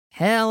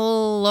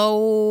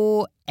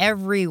Hello,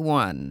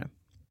 everyone.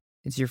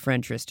 It's your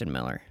friend Tristan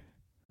Miller.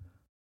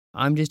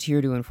 I'm just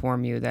here to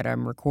inform you that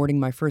I'm recording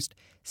my first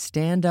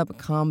stand-up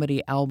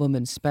comedy album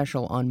and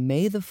special on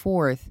May the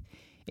 4th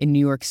in New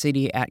York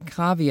City at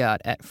Caveat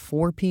at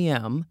 4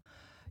 p.m.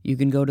 You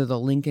can go to the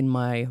link in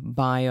my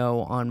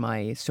bio on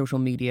my social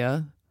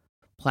media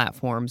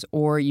platforms,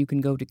 or you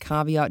can go to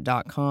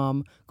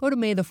caveat.com, go to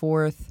May the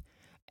 4th,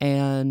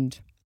 and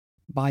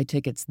buy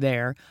tickets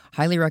there.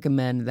 Highly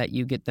recommend that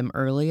you get them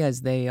early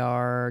as they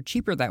are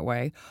cheaper that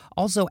way.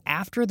 Also,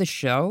 after the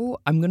show,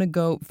 I'm going to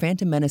go,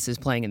 Phantom Menace is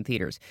playing in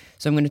theaters.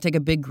 So I'm going to take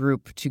a big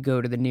group to go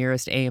to the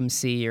nearest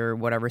AMC or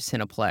whatever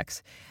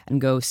Cineplex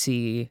and go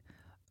see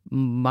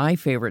my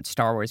favorite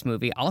Star Wars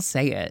movie. I'll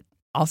say it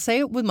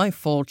with my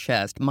full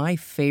chest. My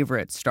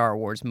favorite Star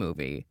Wars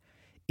movie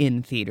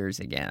in theaters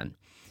again.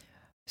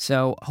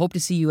 So hope to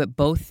see you at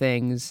both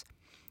things.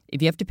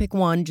 If you have to pick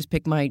one, just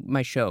pick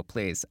my show,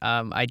 please.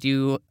 I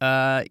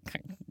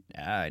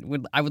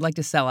would like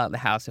to sell out the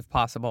house if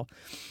possible.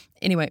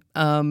 Anyway,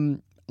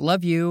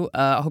 love you.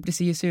 Hope to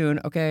see you soon.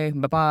 Okay,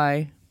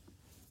 bye-bye.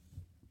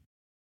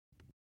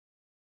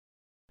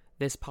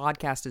 This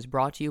podcast is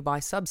brought to you by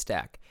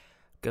Substack.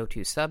 Go to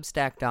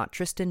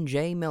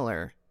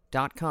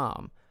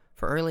substack.tristanjmiller.com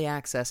for early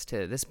access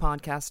to this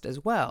podcast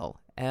as well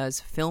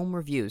as film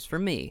reviews for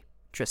me,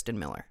 Tristan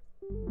Miller.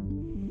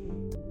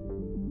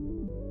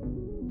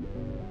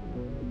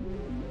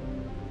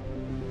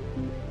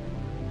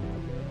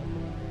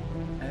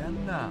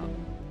 And now,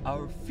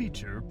 our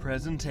feature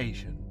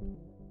presentation.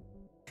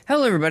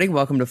 Hello, everybody.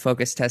 Welcome to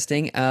Focus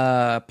Testing,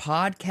 a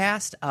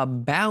podcast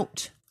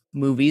about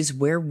movies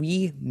where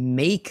we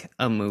make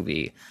a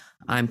movie.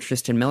 I'm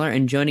Tristan Miller,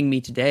 and joining me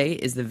today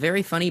is the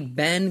very funny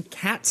Ben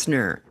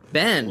Katzner.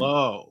 Ben.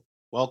 Hello.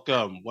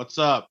 Welcome. What's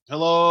up?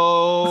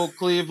 Hello,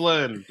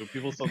 Cleveland. Do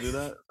people still do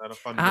that? Is that a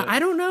fun bit? I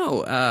don't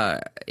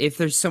know. If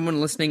there's someone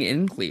listening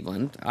in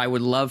Cleveland, I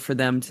would love for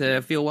them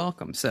to feel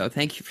welcome. So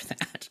thank you for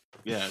that.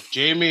 Yeah,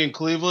 Jamie in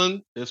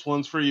Cleveland, this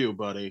one's for you,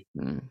 buddy.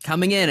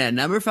 Coming in at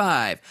number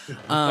 5.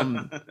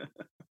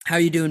 How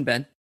you doing,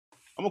 Ben?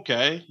 I'm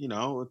okay. You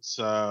know, it's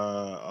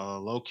a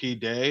low-key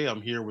day.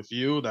 I'm here with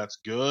you. That's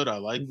good. I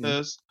like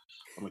this.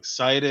 I'm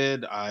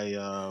excited.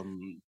 I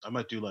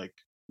might do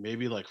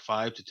maybe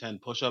 5 to 10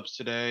 push-ups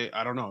today.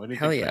 I don't know. Anything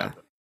Hell could yeah.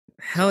 happen.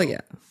 Hell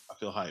yeah. I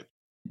feel hyped.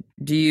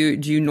 Do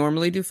you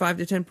normally do 5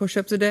 to 10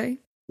 push-ups a day?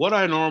 What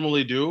I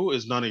normally do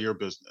is none of your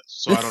business.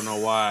 So I don't know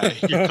why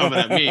you're coming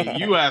at me.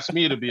 You asked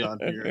me to be on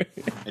here,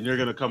 and you're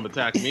going to come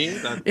attack me?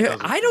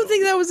 I don't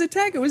think that was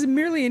attack. It was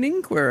merely an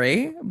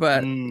inquiry.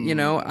 But,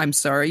 I'm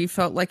sorry you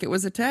felt like it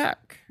was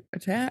attack.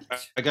 I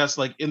guess,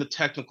 in the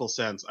technical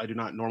sense, I do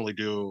not normally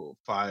do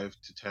 5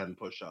 to 10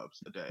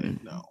 push-ups a day.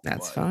 No.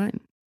 That's fine.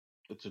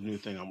 It's a new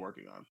thing I'm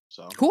working on.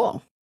 So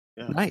cool.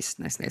 Yeah. Nice.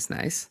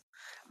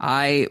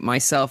 I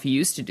myself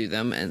used to do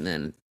them and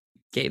then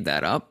gave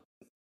that up.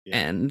 Yeah.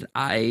 And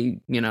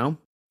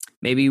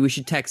maybe we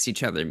should text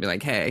each other and be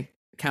like, hey,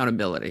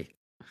 accountability.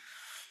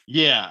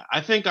 Yeah,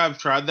 I think I've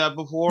tried that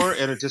before,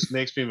 and it just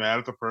makes me mad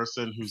at the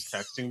person who's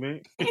texting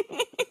me.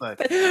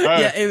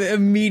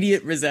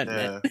 Immediate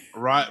resentment. Yeah.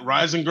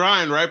 Rise and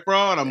grind, right,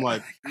 bro? And I'm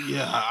like,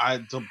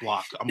 I'm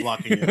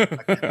blocking you. I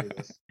can't do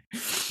this.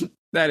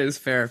 That is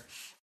fair.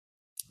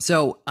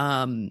 So,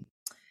 I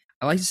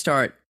like to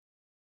start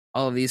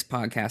all of these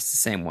podcasts the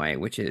same way,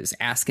 which is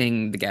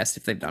asking the guest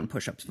if they've done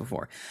push-ups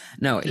before.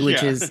 No,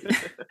 which is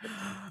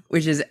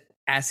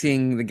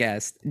asking the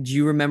guest, do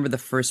you remember the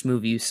first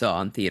movie you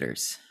saw in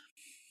theaters?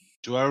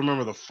 Do I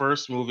remember the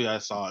first movie I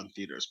saw in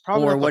theaters?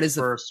 Probably the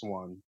first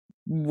one.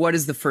 What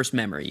is the first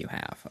memory you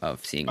have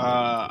of seeing a movie?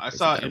 I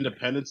saw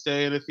Independence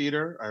Day in a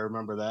theater. I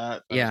remember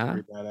that. That was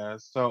pretty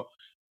badass. So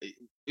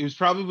it was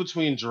probably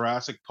between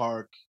Jurassic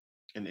Park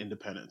and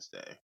Independence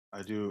Day.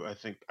 I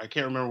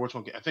can't remember which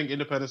one. I think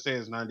Independence Day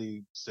is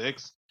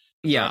 96.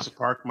 Yeah. Jurassic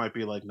Park might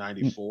be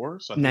 94.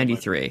 So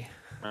 93.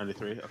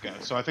 93. Okay.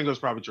 So I think it was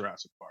probably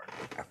Jurassic Park.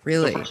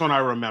 Really? The first one I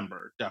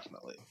remember,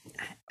 definitely.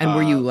 And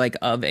were you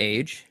of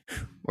age?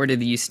 Or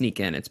did you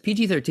sneak in? It's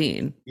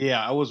PG-13.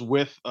 Yeah, I was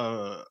with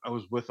a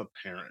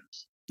parent.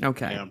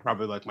 Okay. And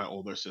probably my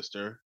older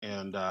sister.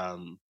 And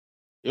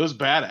it was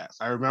badass.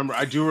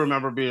 I do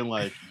remember being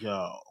like,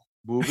 yo,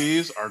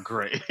 movies are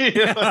great.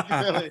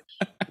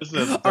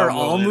 Are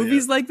all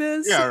movies like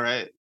this? Yeah,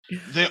 right.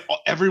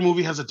 Every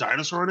movie has a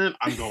dinosaur in it.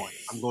 I'm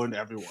going to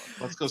everyone.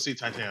 Let's go see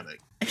Titanic.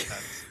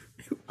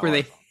 Where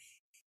they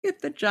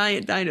hit the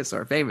giant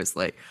dinosaur,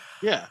 famously.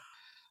 Yeah,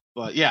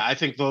 but yeah, I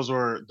think those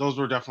were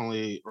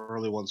definitely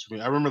early ones for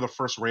me. I remember the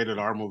first rated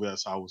R movie I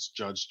saw was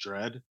Judge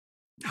Dredd.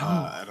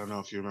 I don't know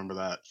if you remember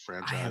that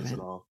franchise at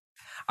all.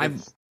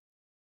 It's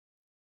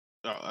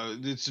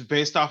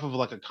based off of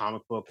a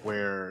comic book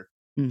where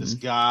this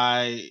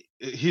guy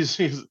he's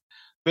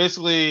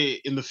basically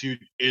in the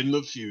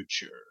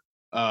future.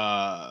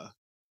 I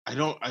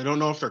don't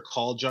know if they're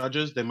called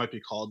judges. They might be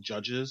called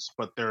judges,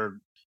 but they're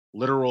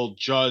literal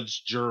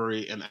judge,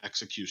 jury, and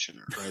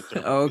executioner. Right?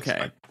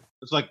 Okay.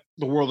 It's like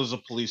the world is a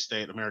police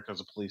state. America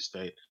is a police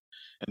state.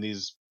 And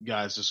these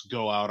guys just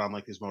go out on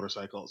like these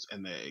motorcycles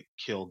and they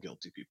kill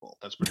guilty people.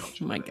 That's pretty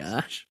much Oh my what it is.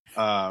 gosh.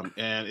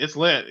 And it's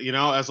lit, you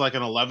know, as like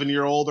an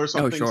 11-year-old or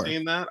something sure.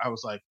 seeing that. I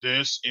was like,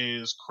 this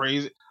is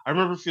crazy. I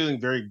remember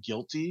feeling very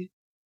guilty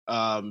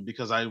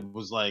because I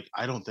was like,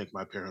 I don't think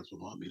my parents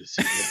would want me to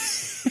see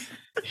this.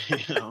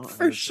 You know,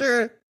 for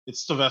sure.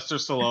 It's Sylvester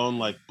Stallone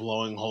like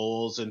blowing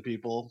holes in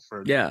people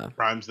for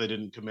crimes they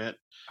didn't commit.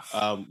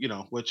 You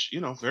know, which, you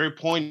know, very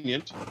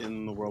poignant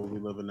in the world we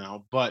live in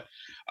now. But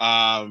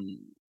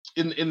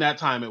in that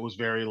time it was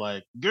very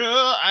like,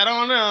 girl, I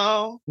don't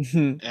know.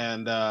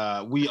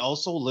 And we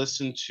also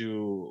listened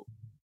to,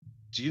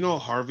 do you know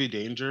Harvey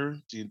Danger?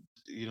 Do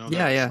you know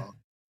that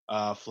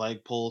song?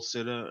 Flagpole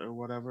Sitta or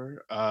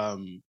whatever.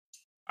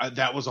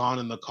 That was on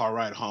in the car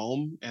ride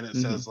home, and it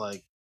says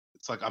like,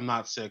 it's like, I'm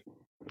not sick,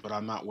 but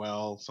I'm not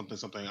well, something,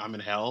 I'm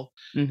in hell.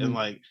 And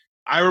like,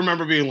 I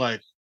remember being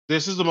like,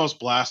 this is the most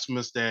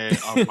blasphemous day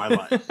of my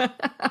life.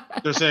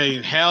 They're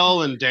saying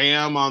hell and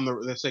damn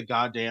they say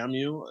God damn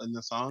you in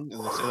the song,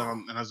 and they say that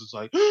and I was just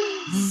like,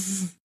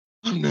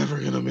 I'm never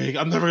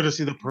gonna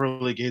see the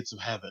pearly gates of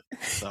heaven.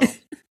 So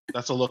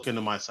that's a look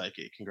into my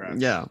psyche. Congrats.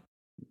 Yeah.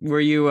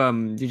 Were you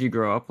did you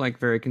grow up like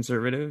very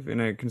conservative in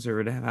a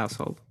conservative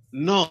household?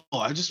 No,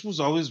 I just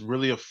was always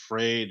really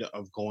afraid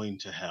of going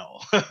to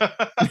hell.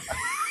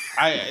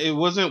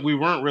 We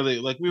weren't really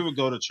like, we would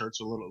go to church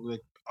a little like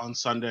on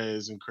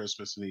Sundays and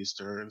Christmas and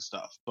Easter and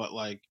stuff, but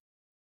like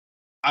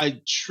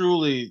I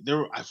truly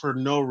for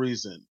no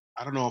reason,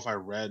 I don't know if I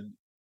read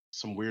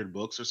some weird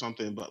books or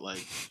something, but like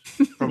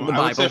from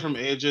I would say from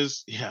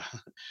ages, you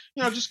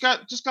know, just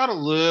got a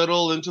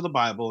little into the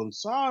Bible, and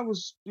so I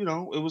was, you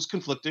know, it was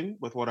conflicting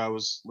with what I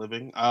was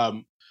living.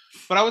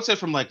 But I would say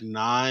from like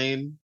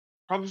 9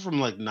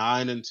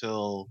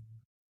 until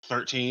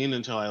 13,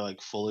 until I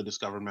like fully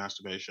discovered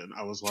masturbation,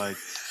 I was like,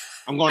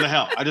 I'm going to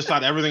hell. I just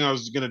thought everything I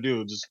was gonna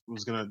do just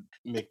was gonna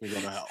make me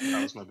go to hell.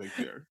 That was my big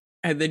fear.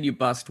 And then you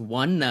bust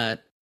one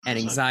nut, and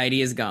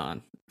anxiety is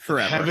gone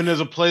forever. Heaven is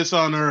a place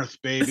on earth,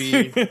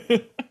 baby.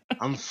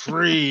 I'm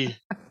free.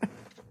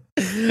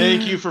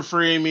 Thank you for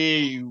freeing me,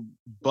 you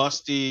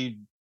busty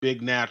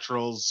big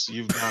naturals.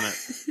 You've done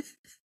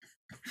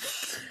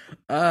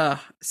it.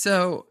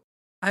 So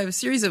I have a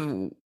series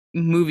of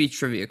movie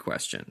trivia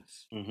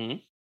questions.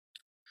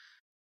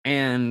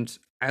 And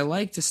I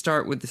like to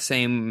start with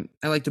I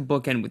like to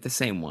bookend with the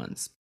same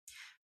ones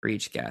for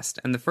each guest.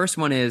 And the first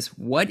one is,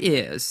 what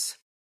is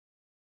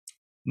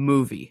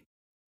movie?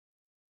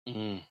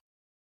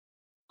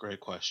 Great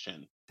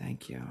question.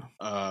 Thank you.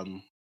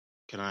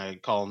 Can I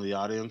call in the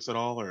audience at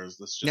all, or is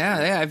this just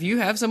yeah, if you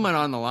have someone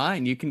on the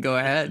line, you can go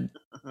ahead.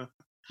 You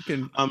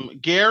can...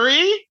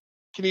 Gary,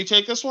 can you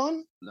take this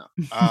one? No.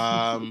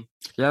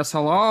 Yes,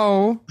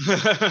 hello.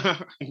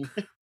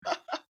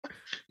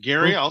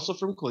 Gary, also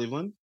from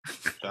Cleveland.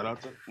 Shout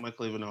out to my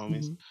Cleveland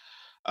homies.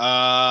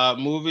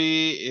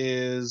 Movie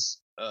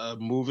is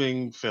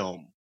moving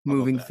film.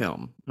 Moving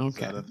film.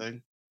 Okay. Is that a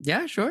thing?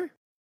 Yeah, sure.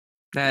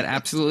 That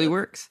absolutely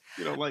works.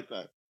 You don't like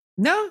that?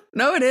 No,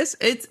 it is.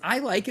 I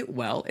like it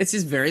well. It's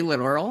just very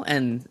literal,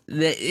 and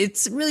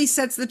it really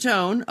sets the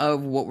tone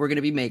of what we're going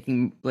to be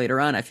making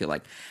later on, I feel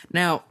like.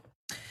 Now,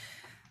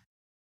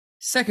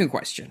 second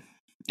question,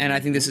 and I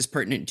think this is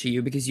pertinent to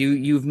you because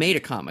you've made a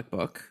comic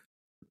book,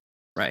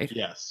 right?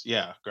 Yes.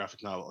 Yeah.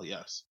 Graphic novel.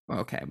 Yes.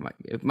 Okay.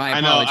 My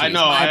apologies. I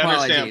know. I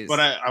understand, but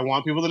I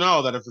want people to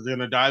know that if they're going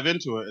to dive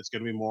into it, it's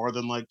going to be more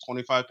than like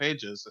 25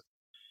 pages.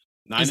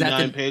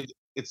 99 pages.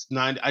 It's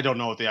 9. I don't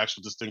know what the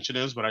actual distinction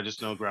is, but I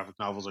just know graphic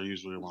novels are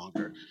usually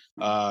longer.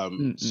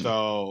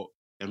 So,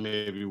 and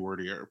maybe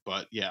wordier,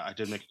 but yeah, I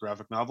did make a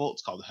graphic novel.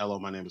 It's called Hello,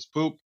 My Name is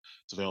Poop.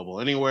 It's available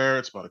anywhere.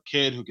 It's about a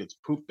kid who gets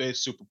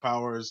poop-based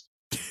superpowers.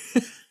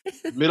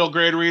 Middle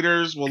grade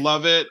readers will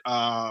love it,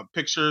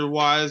 picture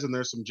wise, and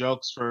there's some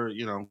jokes for,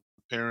 you know,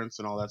 parents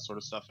and all that sort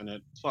of stuff in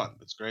it. It's fun.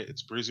 It's great.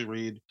 It's a breezy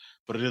read,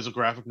 but it is a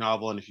graphic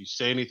novel, and if you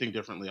say anything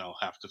differently, I'll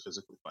have to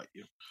physically fight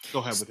you. Go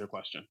ahead with your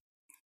question.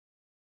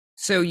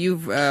 So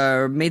you've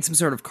made some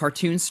sort of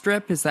cartoon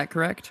strip, is that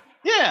correct?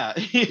 Yeah.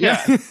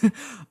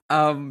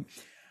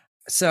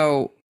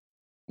 So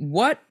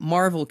what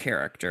Marvel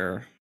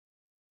character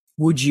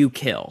would you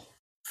kill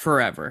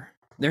forever?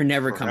 They're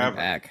never coming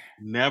back.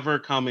 Never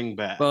coming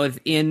back. Both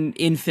in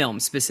film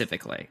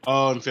specifically.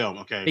 Oh, in film.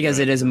 Okay. Because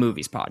it is a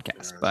movies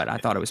podcast, but I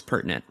thought it was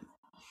pertinent.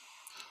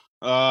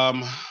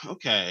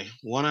 Okay.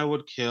 One I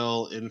would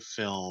kill in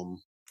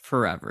film.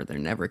 Forever. They're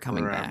never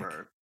coming back.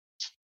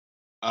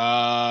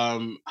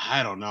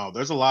 I don't know.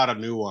 There's a lot of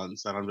new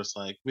ones that I'm just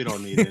like, we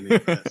don't need any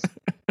of this.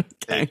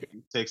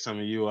 Take some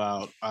of you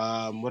out.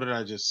 What did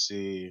I just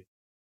see?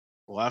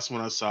 The last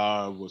one I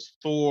saw was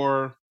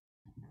Thor.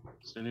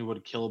 Is there anybody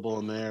killable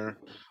in there?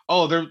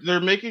 Oh, they're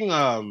making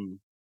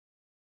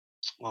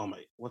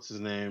what's his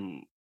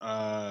name?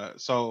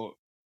 So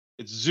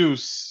it's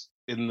Zeus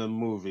in the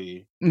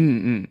movie.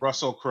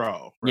 Russell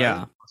Crowe.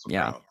 Right?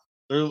 Yeah.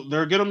 Crowe.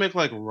 They're gonna make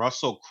like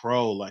Russell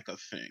Crowe like a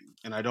thing,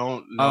 and I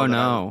don't know. Oh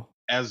no.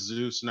 as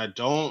Zeus, and I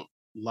don't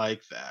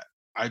like that.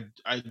 I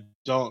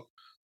don't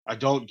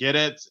get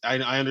it.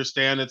 I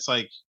understand it's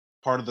like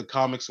part of the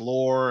comics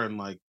lore and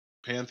like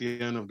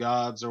pantheon of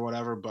gods or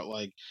whatever, but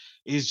like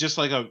he's just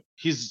like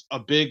he's a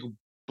big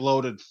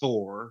bloated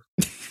Thor,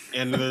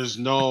 and there's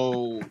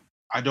no.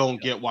 I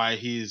don't get why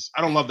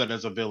I don't love that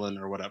as a villain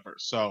or whatever.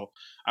 So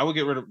I would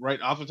get rid of,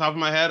 right off the top of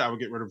my head, I would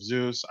get rid of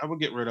Zeus. I would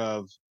get rid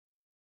of,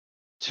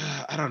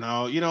 I don't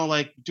know,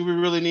 like, do we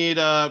really need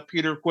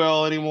Peter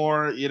Quill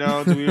anymore? Do we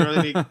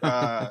really need there's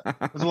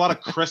a lot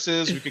of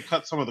Chris's. We could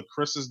cut some of the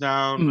Chris's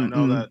down. I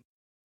know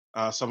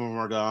that some of them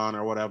are gone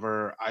or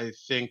whatever. I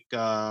think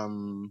what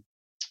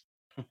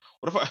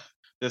if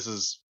this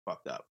is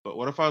fucked up, but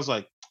what if I was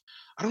like,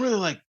 I don't really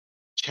like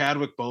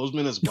Chadwick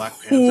Boseman as Black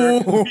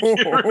Panther.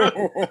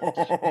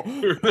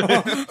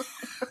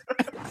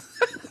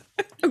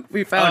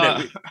 We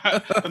found it.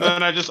 And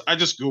then I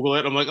just Google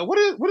it. I'm like, what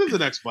is the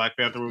next Black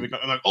Panther movie?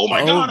 I'm like, oh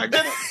my god, I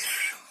did it.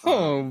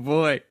 Oh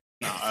boy.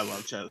 No, I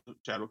love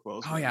Chadwick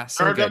Boseman. Oh yeah,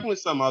 so there are good. definitely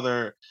some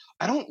other.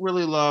 I don't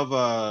really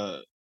love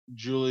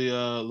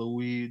Julia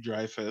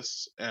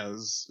Louis-Dreyfus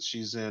as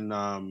she's in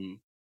like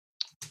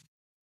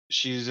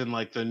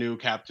the new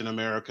Captain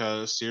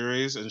America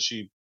series, and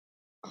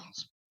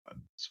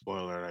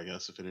spoiler, I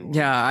guess, if anyone.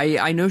 Yeah,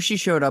 I know she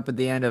showed up at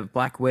the end of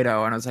Black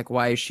Widow, and I was like,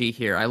 why is she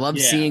here? I love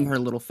seeing her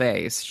little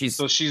face. She's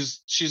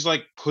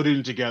like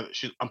putting together.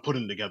 I'm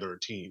putting together a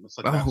team. It's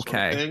like that sort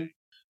of thing,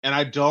 and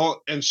I don't.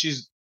 And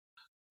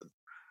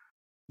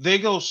they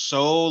go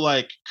so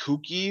like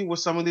kooky with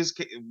some of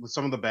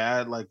the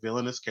bad like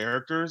villainous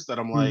characters that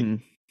I'm like.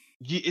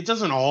 It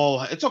doesn't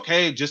all. It's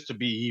okay just to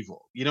be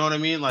evil. You know what I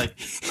mean? Like,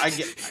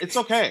 it's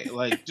okay.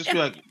 Like, just be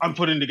like, I'm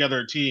putting together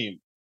a team.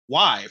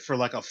 Why? For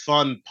like a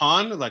fun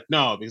pun? Like,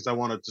 no, because I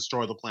want to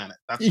destroy the planet.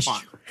 That's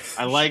fine.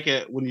 I like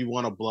it when you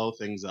want to blow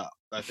things up.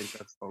 I think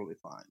that's totally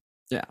fine.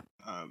 Yeah.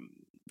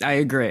 I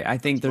agree. I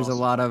think there's a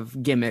lot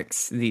of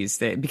gimmicks these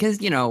days because,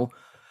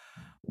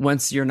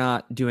 once you're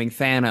not doing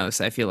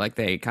Thanos, I feel like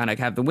they kind of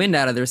have the wind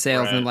out of their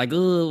sails and like,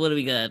 oh, what do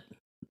we got?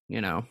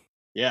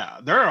 Yeah,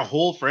 there are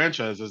whole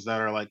franchises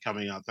that are like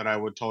coming out that I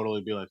would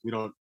totally be like, we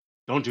don't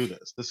do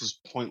this. This is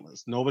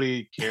pointless.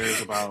 Nobody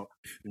cares about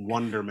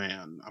Wonder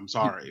Man. I'm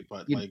sorry,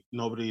 but like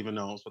nobody even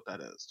knows what that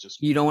is.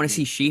 Just you don't want to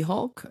see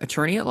She-Hulk,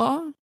 Attorney at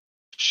Law?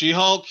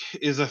 She-Hulk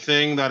is a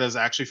thing that is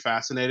actually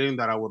fascinating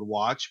that I would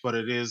watch, but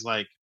it is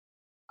like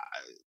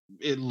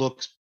it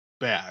looks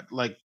bad.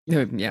 Like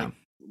yeah.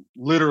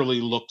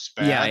 Literally looks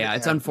bad. Yeah.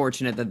 It's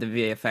unfortunate that the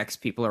VFX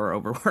people are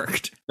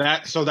overworked.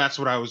 So that's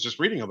what I was just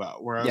reading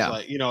about, where I was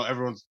like,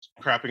 everyone's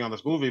crapping on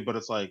this movie, but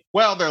it's like,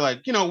 well, they're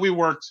like, we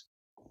worked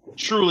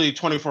truly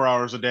 24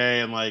 hours a day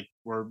and like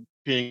we're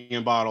peeing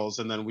in bottles,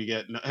 and then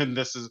and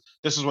this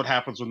is what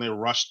happens when they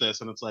rush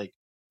this, and it's like,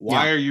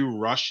 why are you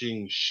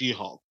rushing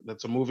She-Hulk?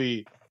 That's a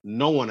movie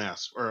no one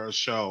asked, or a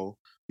show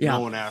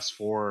no one asked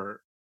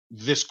for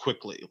this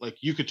quickly. Like,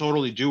 you could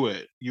totally do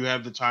it. You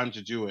have the time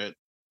to do it.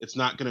 It's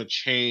not going to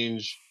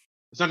change.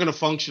 It's not going to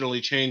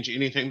functionally change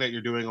anything that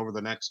you're doing over the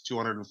next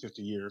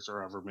 250 years or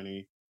however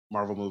many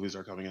Marvel movies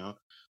are coming out.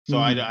 So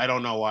I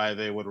don't know why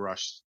they would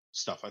rush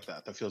stuff like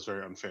that. That feels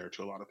very unfair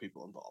to a lot of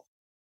people involved.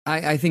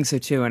 I think so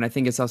too. And I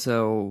think it's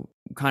also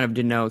kind of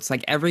denotes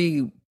like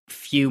every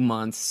few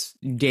months,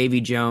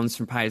 Davy Jones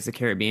from Pirates of the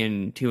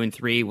Caribbean 2 and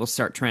 3 will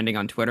start trending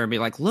on Twitter and be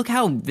like, look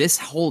how this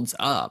holds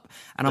up.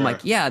 And I'm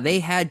like, yeah, they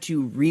had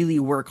to really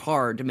work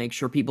hard to make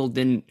sure people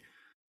didn't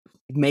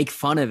make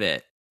fun of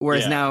it.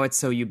 Whereas now it's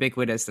so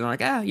ubiquitous and like,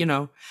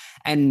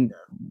 and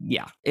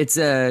it's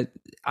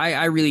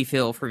I really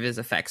feel for Viz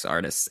effects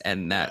artists,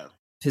 and that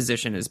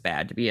position is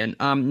bad to be in.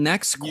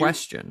 Next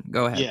question.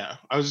 Go ahead. Yeah.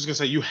 I was just gonna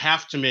say, you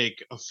have to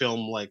make a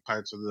film like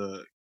Pirates of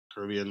the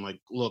Caribbean like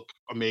look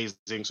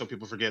amazing so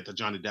people forget that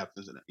Johnny Depp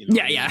is in it.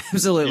 Yeah,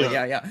 absolutely.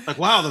 Yeah. Like,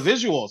 wow, the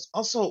visuals.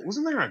 Also,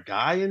 wasn't there a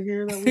guy in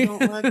here that we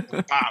don't like?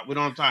 We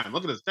don't have time.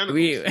 Look at this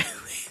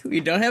tentacles. We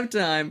don't have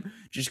time.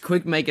 Just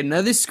quick make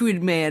another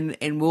Squid Man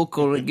and we'll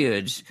call it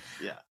good.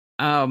 Yeah.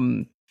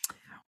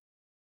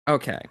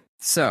 Okay.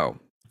 So,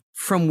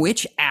 from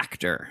which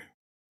actor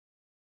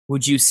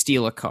would you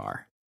steal a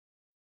car?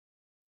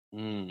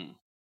 I'm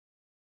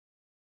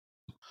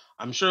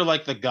sure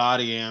like the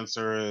gaudy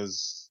answer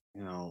is,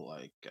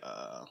 like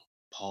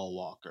Paul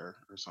Walker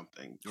or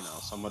something,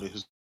 somebody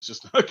who's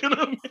just not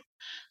gonna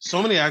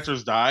so many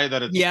actors die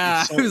that it's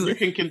so, you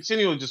can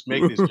continually just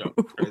make these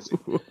jokes crazy.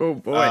 Oh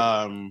boy.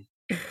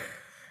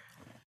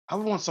 I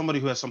would want somebody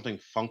who has something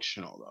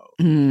functional though.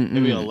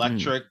 Maybe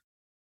electric,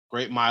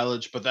 great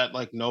mileage, but that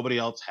like nobody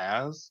else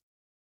has.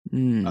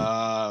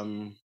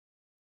 I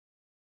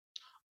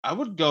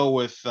would go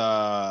with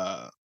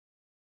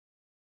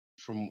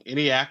from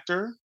any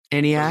actor.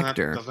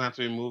 Doesn't have to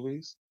be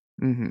movies.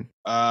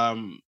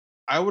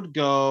 I would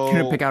go.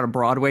 Gonna pick out a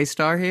Broadway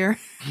star here.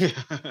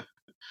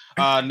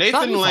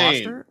 Nathan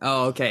Lane. Foster?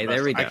 Oh, okay.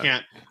 There we go.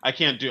 I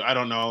can't do. I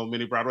don't know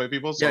many Broadway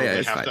people, so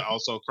they have to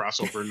also cross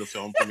over into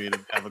film for me to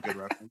have a good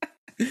reference.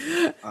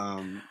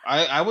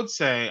 I would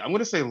say I'm going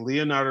to say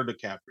Leonardo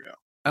DiCaprio.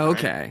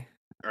 Okay.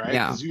 Right?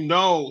 Yeah.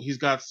 Because he's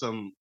got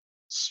some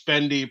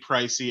spendy,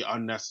 pricey,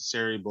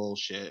 unnecessary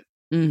bullshit.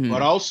 Mm-hmm.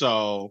 But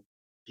also,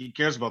 he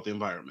cares about the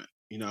environment.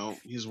 You know,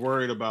 he's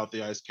worried about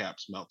the ice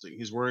caps melting.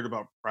 He's worried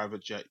about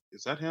private jet.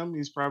 Is that him?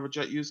 He's private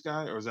jet use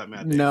guy, or is that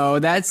Matt Damon? No,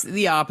 that's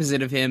the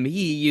opposite of him.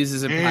 He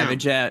uses a private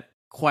jet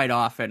quite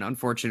often,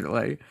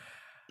 unfortunately.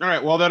 All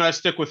right, well then I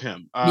stick with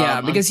him.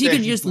 Yeah, because he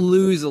can just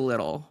lose a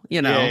little.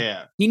 You know,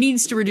 yeah. He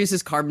needs to reduce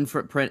his carbon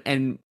footprint,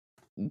 and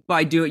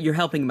by doing, you're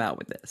helping him out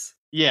with this.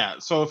 Yeah.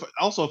 So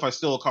if I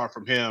steal a car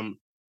from him,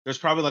 there's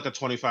probably like a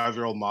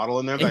 25-year-old model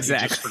in there that he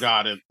just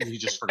forgot it. He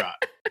just forgot.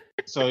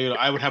 So, you know,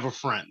 I would have a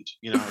friend.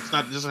 You know, it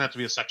doesn't have to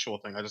be a sexual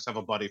thing. I just have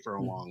a buddy for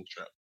a long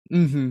trip.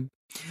 Mm-hmm.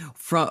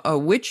 From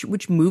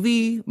which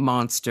movie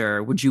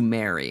monster would you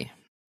marry?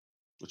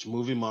 Which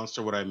movie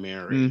monster would I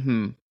marry?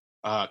 Mm-hmm.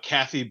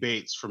 Kathy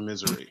Bates from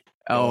Misery.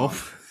 Oh.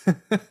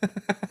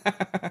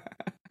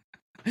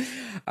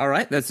 All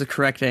right, that's the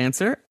correct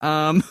answer.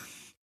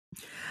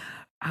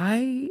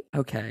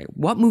 Okay.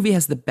 What movie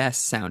has the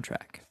best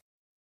soundtrack?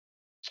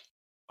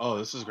 Oh,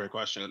 this is a great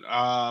question.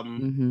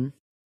 Mm-hmm.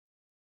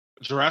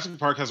 Jurassic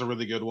Park has a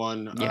really good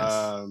one.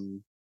 Yes.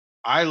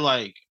 I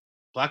like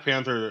Black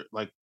Panther.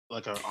 Like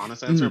an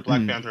honest answer,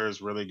 Black Panther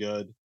is really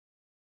good.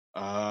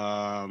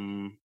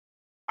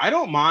 I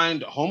don't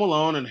mind Home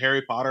Alone and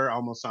Harry Potter.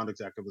 Almost sound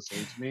exactly the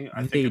same to me. I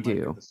think they it do.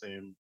 Might be the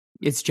same.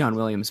 It's John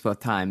Williams both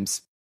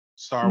times.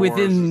 Star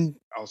Wars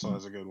also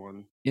has a good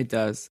one. It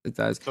does.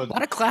 So a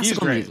lot of He's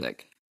classical great.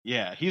 music.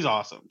 Yeah, he's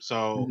awesome.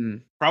 So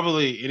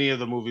probably any of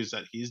the movies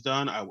that he's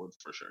done, I would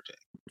for sure take.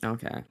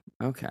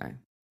 Okay.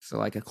 So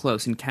like a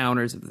Close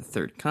Encounters of the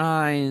Third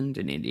Kind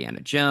and Indiana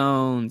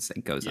Jones,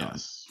 it goes on.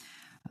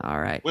 All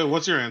right. Wait,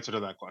 what's your answer to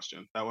that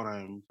question? That one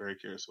I'm very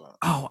curious about.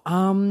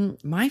 Oh,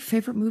 my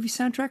favorite movie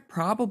soundtrack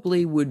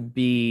probably would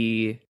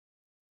be,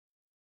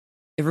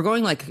 if we're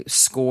going like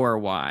score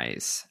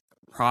wise,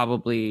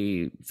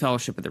 probably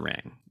Fellowship of the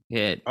Ring.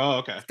 It's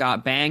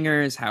got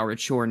bangers. Howard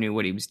Shore knew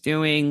what he was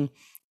doing.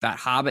 That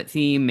Hobbit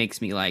theme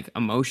makes me like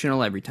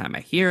emotional every time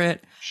I hear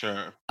it.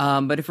 Sure.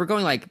 But if we're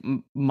going like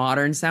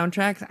modern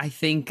soundtracks, I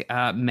think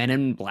Men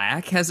in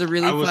Black has a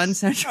really fun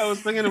soundtrack. I was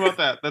thinking about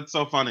that. That's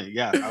so funny.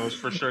 Yeah, I was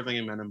for sure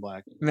thinking Men in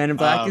Black. Men in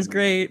Black is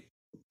great.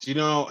 Do you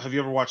know? Have you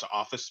ever watched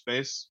Office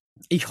Space?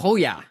 Oh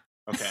yeah.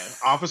 Okay,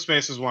 Office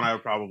Space is one I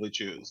would probably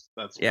choose.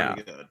 That's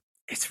pretty good.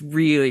 It's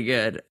really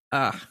good.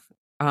 I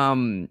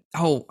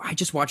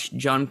just watched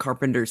John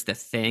Carpenter's The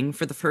Thing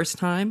for the first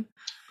time.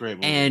 Great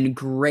movie. And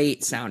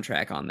great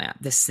soundtrack on that.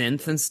 The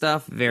synth and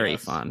stuff, very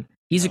fun.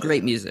 He's a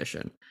great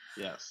musician.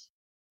 Yes.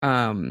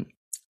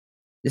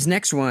 This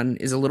next one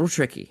is a little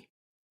tricky.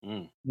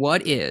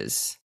 What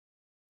is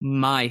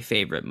my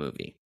favorite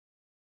movie?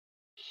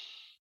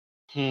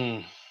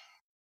 This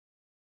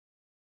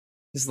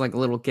is like a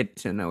little get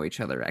to know each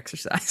other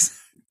exercise.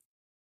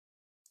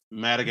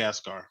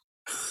 Madagascar.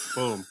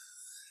 Boom.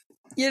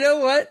 You know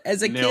what?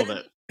 As a Nailed kid,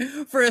 it.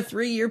 For a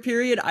 3-year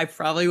period, I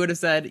probably would have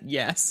said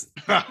yes.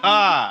 Right.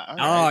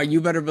 Oh,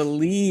 you better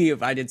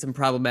believe I did some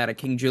problematic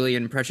King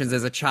Julian impressions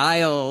as a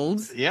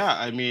child. Yeah,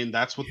 I mean,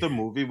 that's what the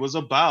movie was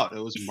about. It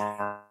was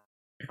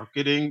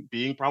marketing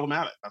being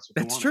problematic.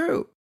 That's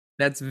true.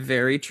 That's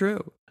very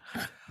true.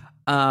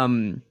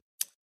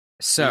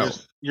 So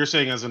you're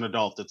saying as an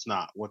adult, it's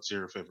not. What's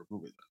your favorite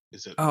movie then?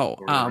 Is it?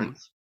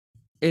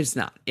 It's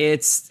not.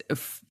 It's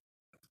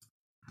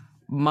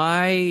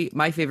my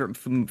favorite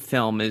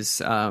film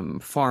is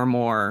far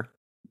more.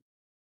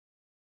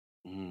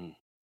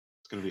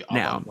 It's gonna be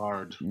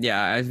avant-garde.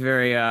 Yeah, it's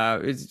very.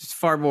 It's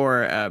far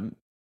more.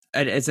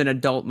 It's an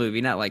adult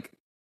movie, not like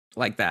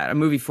that. A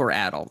movie for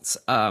adults.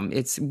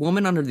 It's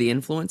Woman Under the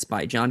Influence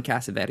by John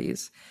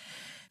Cassavetes.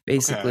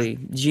 Basically,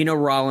 Gino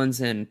Rollins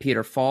and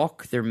Peter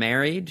Falk, they're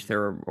married.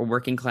 They're a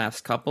working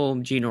class couple.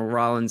 Gino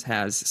Rollins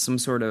has some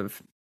sort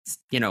of,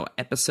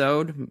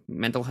 episode,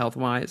 mental health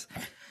wise.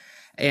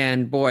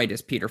 And boy,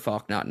 does Peter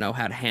Falk not know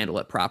how to handle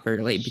it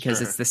properly because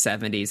it's the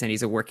 70s and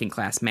he's a working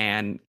class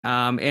man.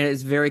 And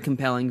it's very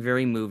compelling,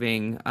 very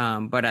moving.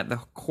 But at the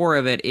core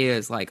of it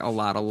is like a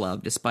lot of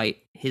love, despite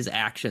his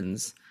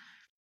actions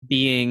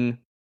being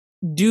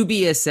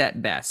dubious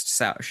at best,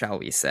 shall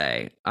we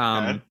say.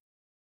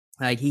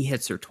 Like he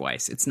hits her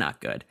twice. It's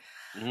not good.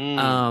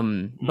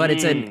 But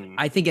it's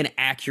I think an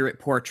accurate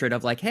portrait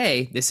of like,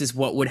 hey, this is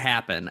what would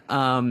happen.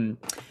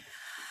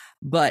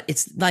 But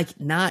it's like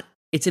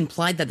it's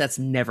implied that that's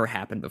never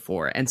happened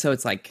before. And so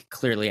it's like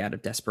clearly out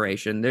of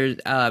desperation.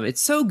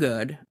 It's so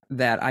good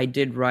that I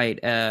did write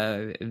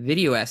a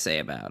video essay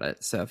about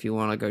it. So if you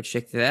want to go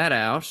check that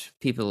out,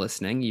 people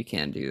listening, you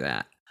can do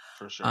that.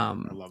 For sure. I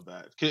love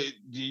that.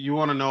 You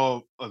want to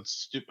know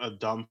a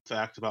dumb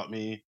fact about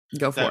me?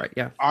 Go for it.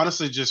 Yeah.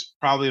 Honestly, just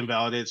probably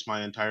invalidates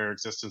my entire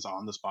existence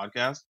on this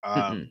podcast.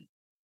 I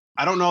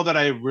don't know that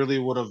I really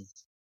would have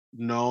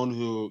known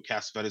who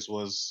Cassavetes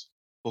was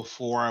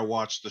before I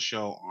watched the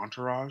show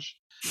Entourage,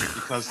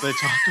 because they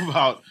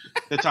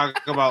talk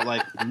about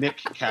like Nick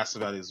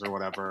Cassavetes or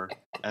whatever,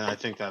 and I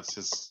think that's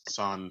his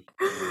son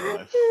in real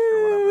life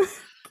or whatever.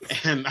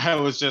 And I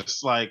was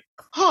just like,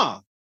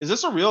 is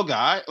this a real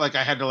guy? Like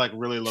I had to like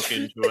really look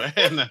into it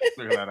and then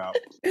figure that out.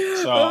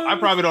 So I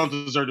probably don't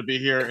deserve to be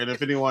here. And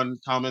if anyone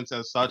comments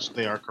as such,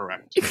 they are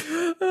correct.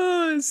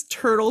 It's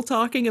Turtle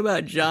talking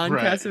about John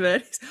Right.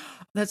 Cassavetes.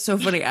 That's so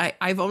funny.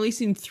 I've only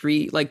seen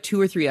 2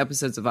 or 3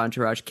 episodes of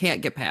Entourage.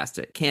 Can't get past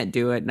it. Can't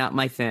do it. Not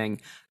my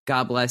thing.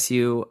 God bless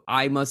you.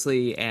 I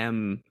mostly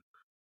am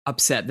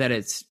upset that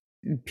it's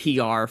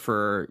PR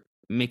for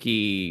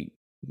Mickey.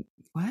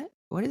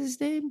 What is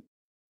his name?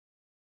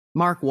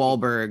 Mark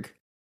Wahlberg.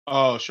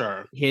 Oh,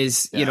 sure.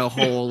 His,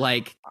 whole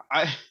like.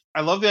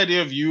 I love the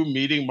idea of you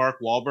meeting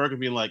Mark Wahlberg and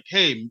being like,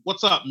 "Hey,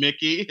 what's up,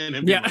 Mickey?" And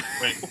him being like,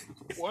 "Wait,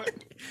 what?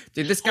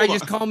 Did this guy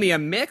just call me a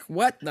Mick?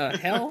 What the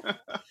hell?"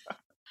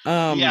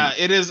 Yeah,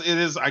 it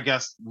is. I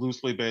guess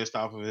loosely based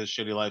off of his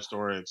shitty life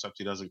story, except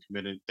they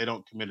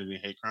don't commit any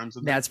hate crimes.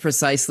 That's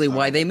precisely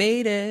why they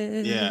made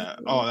it. Yeah.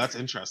 Oh, that's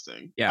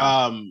interesting.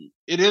 Yeah.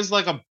 It is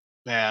like a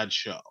bad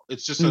show.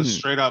 It's just a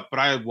straight up. But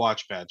I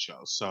watch bad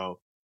shows, so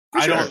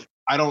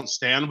I don't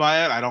stand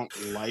by it. I don't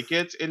like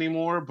it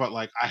anymore. But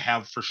like, I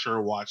have for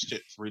sure watched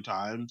it 3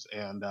 times,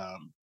 and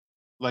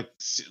like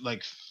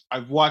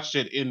I've watched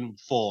it in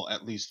full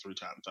at least 3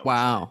 times.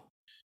 Wow.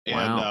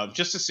 And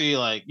just to see,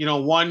 like,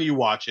 1, you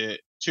watch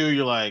it, 2,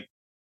 you're like,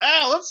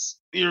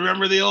 you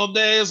remember the old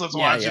days? Let's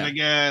watch it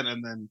again.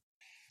 And then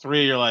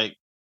 3, you're like,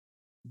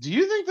 do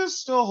you think this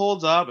still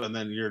holds up? And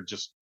then you're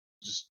just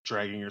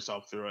dragging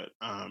yourself through it.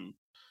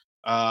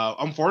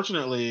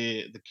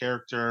 Unfortunately, the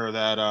character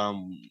that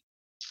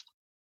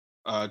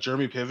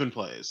Jeremy Piven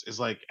plays is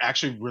like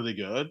actually really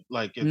good.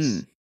 Like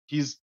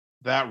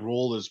that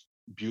role is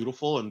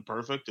beautiful and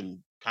perfect and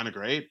kind of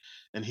great,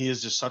 and he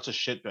is just such a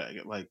shitbag.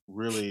 It like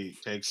really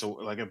takes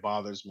like it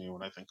bothers me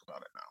when I think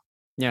about it now.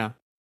 Yeah.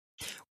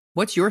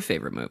 What's your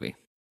favorite movie?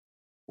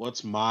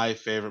 What's my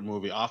favorite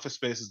movie? Office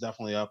Space is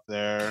definitely up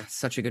there.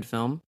 Such a good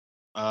film.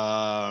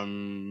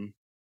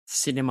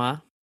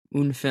 Cinema,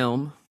 un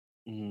film.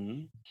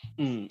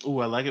 Oh,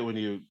 I like it when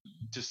you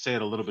just say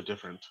it a little bit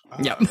different.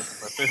 Yeah,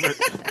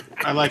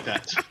 I like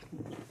that.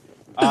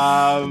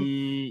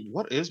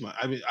 What is my?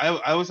 I mean, I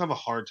always have a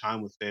hard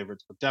time with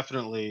favorites, but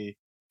definitely,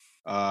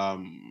 I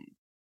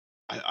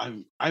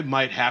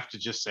might have to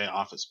just say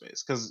Office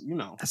Space because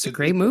that's a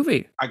great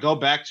movie. I go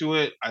back to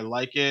it. I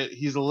like it.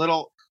 He's a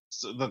little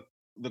the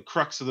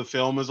crux of the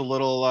film is a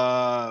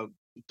little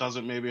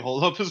doesn't maybe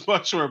hold up as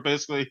much. Where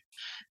basically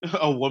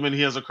a woman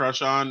he has a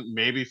crush on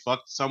maybe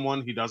fucked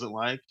someone he doesn't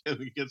like, and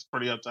he gets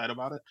pretty uptight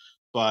about it.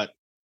 But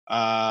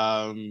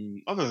other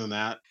than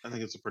that, I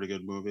think it's a pretty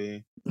good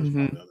movie. There's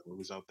probably other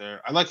movies out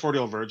there. I like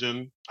 40-Year-Old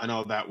Virgin. I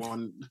know that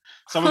one.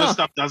 Some of the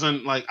stuff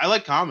doesn't like. I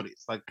like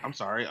comedies. Like, I'm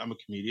sorry, I'm a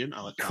comedian.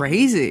 I like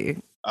comedies.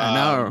 Crazy. I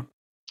know.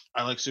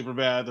 I like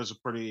Superbad. There's a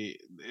pretty.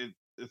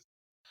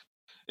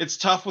 It's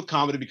tough with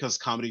comedy because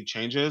comedy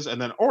changes, and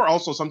then or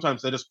also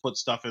sometimes they just put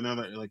stuff in there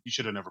that like you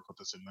should have never put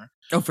this in there.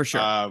 Oh, for sure.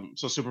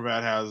 So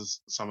Superbad has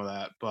some of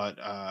that, but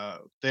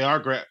they are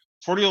great.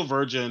 40-Year-Old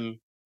Virgin,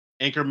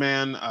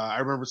 Anchorman. I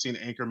remember seeing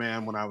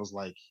Anchorman when I was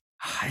like,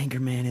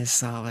 Anchorman is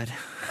solid.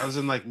 I was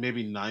in like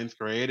maybe 9th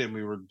grade, and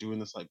we were doing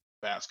this like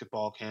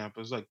basketball camp. It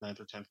was like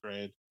 9th or 10th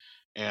grade,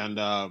 and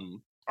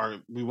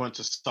we went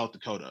to South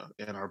Dakota,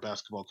 and our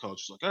basketball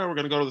coach was like, "Oh, we're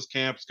gonna go to this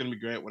camp. It's gonna be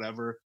great.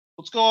 Whatever.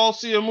 Let's go all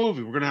see a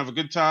movie. We're gonna have a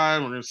good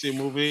time. We're gonna see a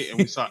movie." And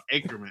we saw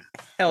Anchorman.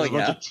 Hell yeah! A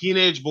bunch of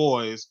teenage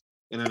boys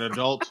and an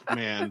adult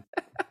man,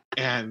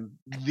 and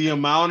the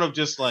amount of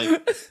just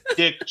like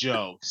dick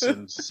jokes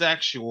and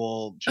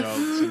sexual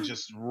jokes and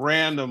just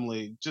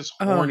randomly just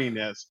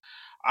horniness.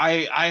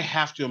 I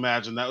have to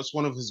imagine that was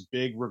one of his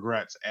big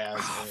regrets as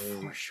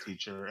a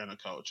teacher and a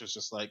coach. It's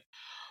just like,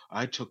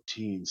 I took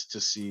teens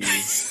to see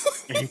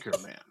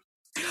Anchorman.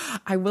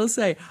 I will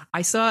say,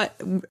 I saw it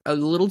a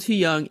little too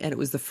young, and it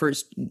was the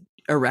first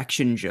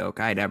erection joke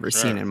I'd ever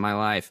seen in my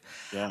life.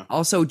 Yeah.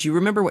 Also, do you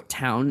remember what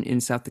town in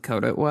South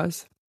Dakota it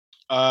was?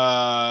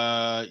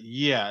 Yeah,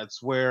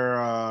 it's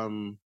where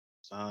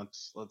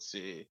let's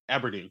see,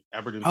 Aberdeen.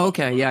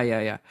 Okay,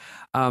 yeah.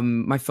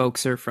 My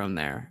folks are from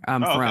there.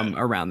 From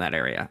around that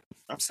area.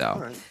 So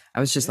right. I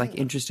was just like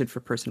interested for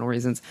personal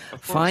reasons.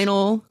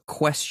 Final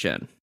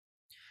question,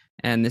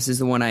 and this is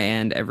the one I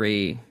end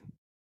every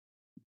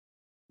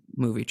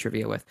movie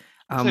trivia with.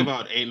 I'd say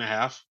about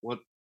 8.5. What?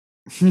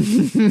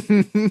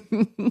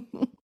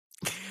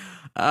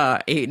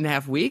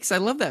 8.5 weeks. I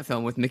love that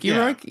film with Mickey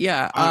Rourke.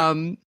 Yeah.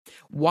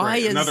 Why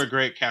is another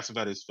great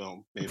Cassavetes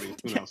film? Maybe.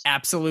 Who knows?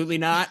 Absolutely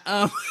not.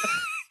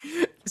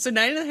 So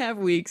 9.5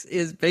 weeks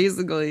is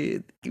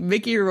basically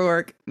Mickey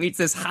Rourke meets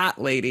this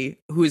hot lady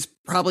who is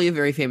probably a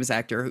very famous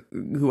actor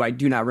who I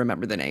do not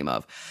remember the name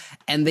of,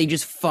 and they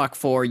just fuck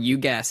for, you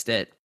guessed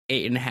it,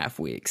 8.5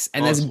 weeks.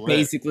 And that's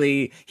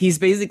basically, he's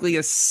basically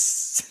a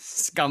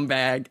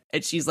scumbag,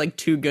 and she's like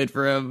too good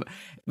for him,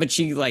 but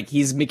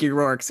he's Mickey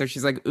Rourke, so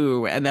she's like,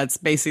 ooh, and that's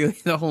basically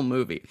the whole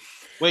movie.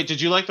 Wait,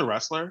 did you like The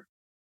Wrestler?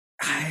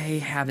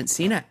 I haven't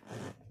seen it.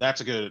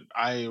 That's a good,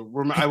 I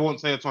won't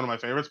say it's one of my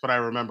favorites, but I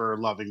remember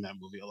loving that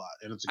movie a lot,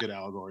 and it's a good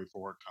allegory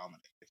for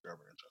comedy if you're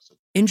ever interested.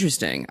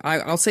 Interesting.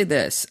 I'll say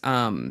this.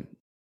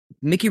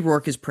 Mickey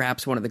Rourke is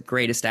perhaps one of the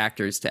greatest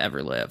actors to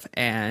ever live,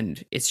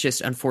 and it's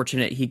just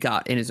unfortunate he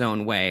got in his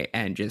own way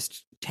and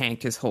just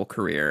tanked his whole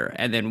career,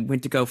 and then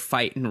went to go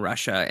fight in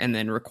Russia, and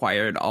then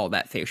required all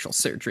that facial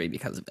surgery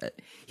because of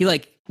it. He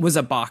was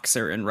a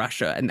boxer in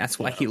Russia, and that's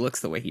why he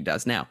looks the way he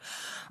does now.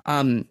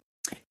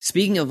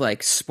 Speaking of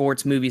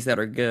sports movies that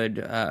are good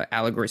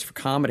allegories for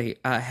comedy,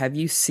 have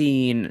you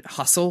seen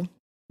Hustle,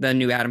 the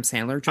new Adam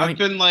Sandler joint?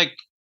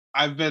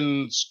 I've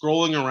been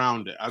scrolling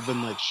around it. I've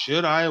been like,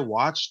 should I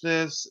watch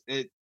this?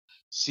 It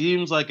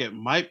seems like it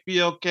might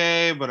be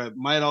okay, but it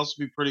might also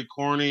be pretty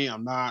corny.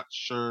 I'm not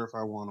sure if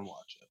I want to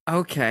watch it.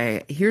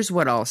 Okay, here's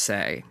what I'll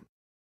say.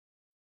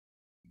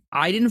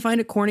 I didn't find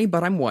it corny,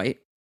 but I'm white,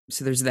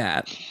 so there's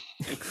that.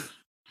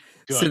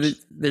 So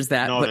there's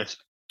that. But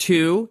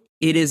 2,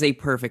 it is a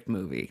perfect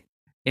movie,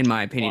 in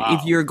my opinion. Wow.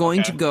 If you're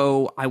going to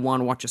go, I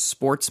want to watch a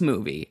sports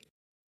movie,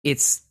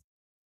 it's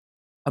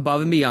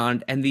above and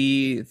beyond, and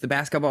the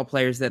basketball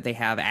players that they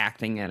have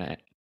acting in it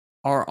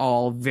are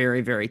all very,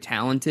 very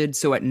talented.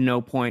 So at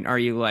no point are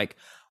you like,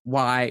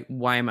 why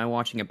am I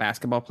watching a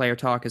basketball player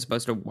talk as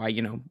opposed to why,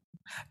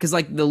 because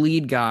the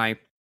lead guy,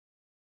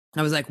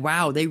 I was like,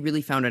 wow, they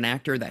really found an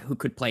actor who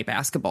could play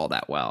basketball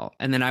that well.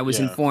 And then I was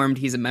informed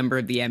he's a member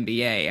of the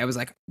NBA. I was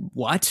like,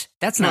 what?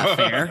 That's not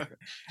fair.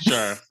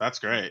 Sure. That's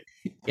great.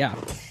 Yeah.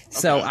 Okay.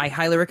 So I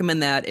highly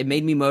recommend that. It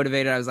made me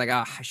motivated. I was like,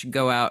 I should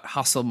go out,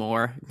 hustle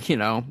more,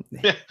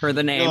 for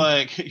the name.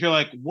 You're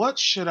like, what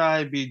should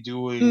I be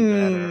doing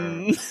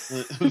better?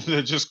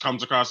 It just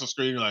comes across the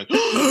screen. You're like,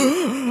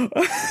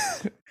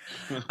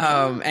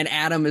 and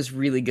Adam is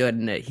really good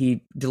in it.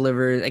 He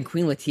delivers, and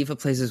Queen Latifah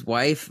plays his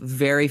wife.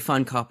 Very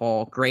fun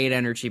couple. Great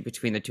energy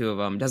between the two of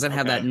them. Doesn't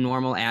have that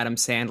normal Adam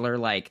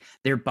Sandler,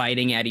 they're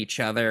biting at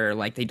each other,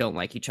 they don't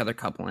like each other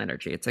couple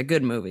energy. It's a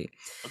good movie.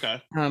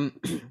 Okay.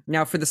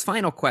 Now for this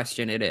final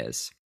question, it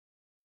is,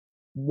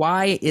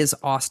 why is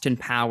Austin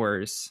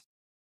Powers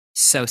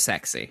so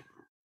sexy?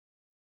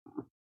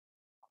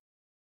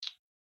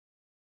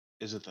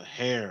 Is it the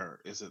hair?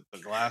 Is it the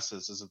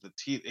glasses? Is it the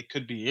teeth? It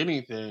could be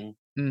anything.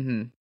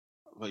 Mm-hmm.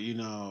 But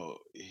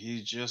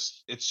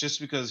it's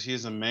just because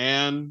he's a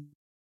man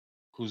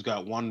who's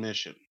got one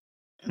mission,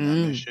 and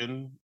that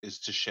mission is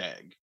to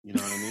shag. You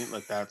know what I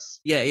mean? That's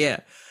yeah.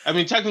 I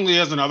mean, technically he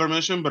has another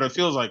mission, but it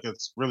feels like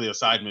it's really a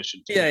side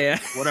mission too. Yeah.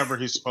 Whatever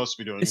he's supposed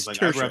to be doing. He's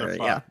like, I'd rather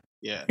fuck.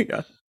 Yeah.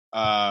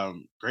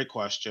 Great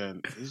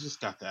question. He's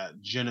just got that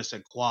je ne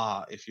sais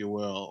quoi, if you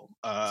will.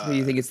 So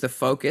you think it's the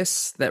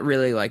focus that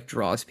really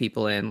draws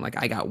people in?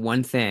 I got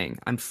one thing.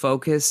 I'm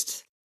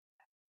focused.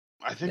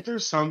 I think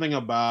there's something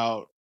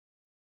about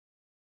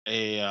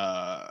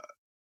a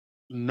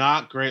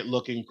not great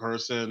looking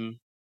person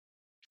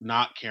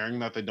not caring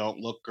that they don't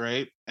look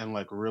great and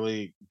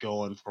really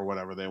going for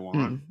whatever they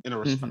want in a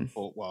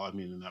respectful. Well, I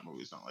mean, in that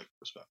movie, it's not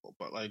respectful,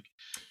 but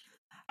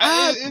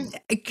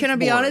can I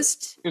be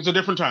honest? It was a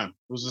different time.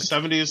 It was the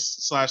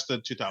 70s / the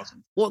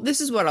 2000s. Well, this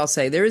is what I'll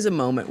say. There is a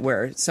moment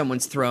where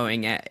someone's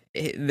throwing at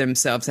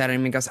themselves at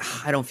him and goes,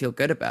 I don't feel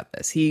good about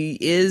this. He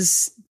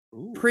is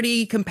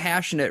pretty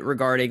compassionate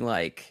regarding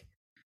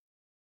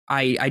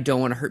I don't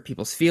want to hurt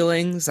people's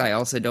feelings. I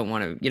also don't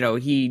want to,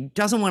 he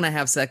doesn't want to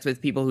have sex with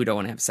people who don't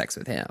want to have sex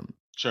with him.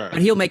 Sure.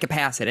 But he'll make a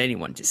pass at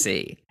anyone to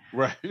see.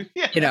 Right.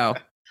 Yeah.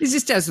 He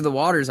just testing the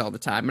waters all the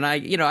time, and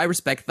I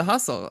respect the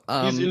hustle.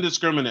 He's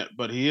indiscriminate,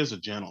 but he is a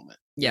gentleman.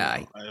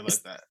 Yeah, I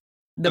like that.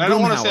 I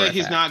don't want to say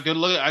he's not good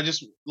looking. I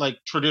just like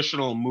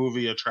traditional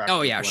movie attraction.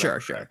 Oh yeah,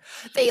 sure.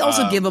 They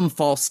also give him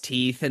false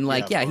teeth, and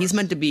he's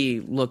meant to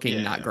be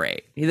looking not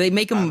great. They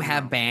make him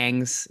have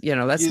bangs.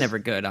 That's never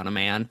good on a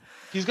man.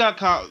 He's got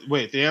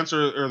the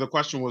answer or the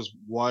question was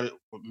what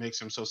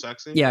makes him so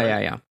sexy?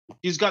 Yeah.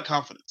 He's got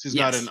confidence. He's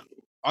got an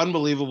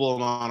unbelievable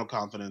amount of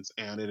confidence,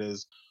 and it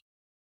is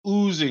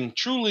oozing,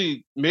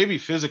 truly, maybe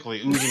physically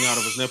oozing out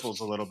of his nipples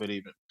a little bit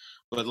even,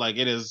 but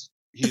he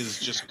is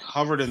just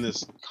covered in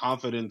this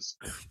confidence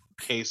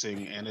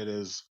casing, and it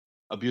is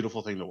a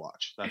beautiful thing to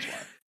watch. That's why.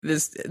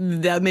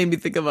 That made me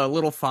think of a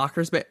little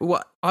Fockers.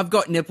 What? I've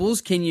got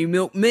nipples. Can you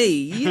milk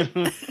me?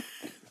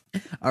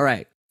 All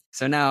right.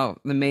 So now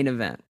the main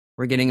event.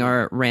 We're getting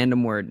our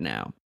random word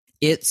now.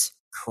 It's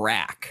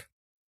crack.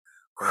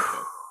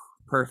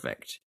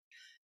 Perfect.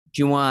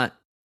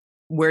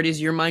 Where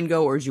does your mind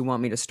go, or do you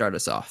want me to start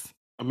us off?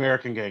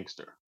 American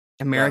Gangster.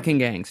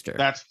 Gangster.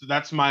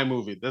 That's my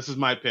movie. This is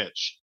my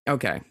pitch.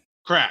 Okay.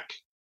 Crack.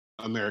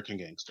 American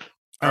Gangster.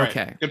 All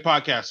okay. Right. Good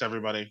podcast,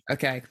 everybody.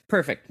 Okay.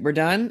 Perfect. We're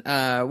done.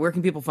 Where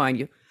can people find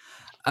you?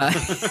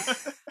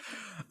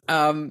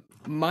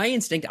 My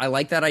instinct, I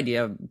like that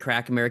idea of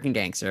crack American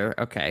Gangster.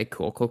 Okay.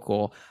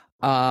 Cool.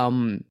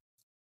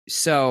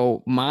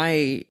 So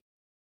my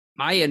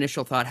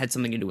initial thought had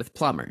something to do with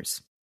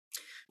plumbers.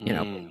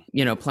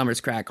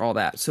 Plumbers, crack, all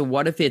that. So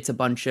what if it's a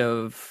bunch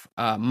of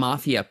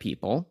mafia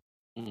people,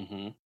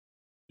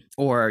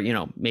 or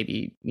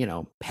maybe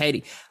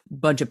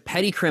bunch of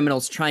petty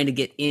criminals trying to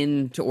get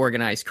into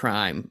organized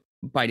crime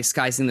by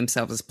disguising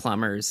themselves as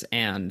plumbers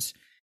and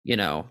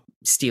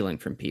stealing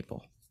from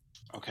people.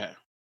 Okay.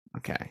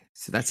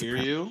 So that's I hear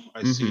you.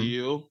 I see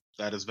you.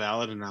 That is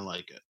valid, and I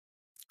like it.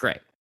 Great.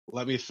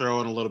 Let me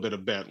throw in a little bit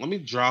of Ben. Let me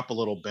drop a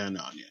little Ben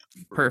on you.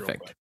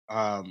 Perfect.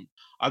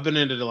 I've been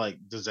into like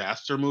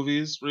disaster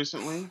movies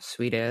recently.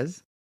 Sweet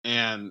as.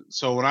 And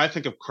so when I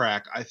think of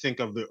crack, I think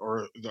of the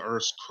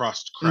Earth's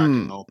crust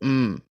cracking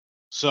open.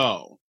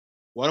 So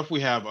what if we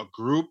have a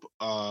group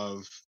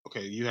of,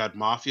 you had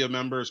mafia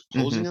members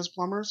posing as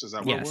plumbers? Is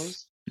that what it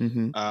was?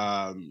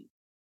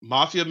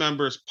 Mafia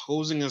members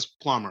posing as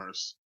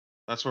plumbers.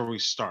 That's where we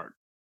start.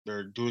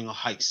 They're doing a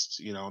heist.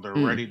 They're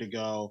ready to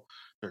go.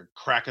 They're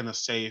cracking a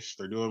safe.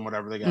 They're doing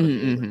whatever they got to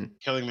do. They're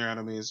killing their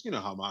enemies. You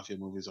know how mafia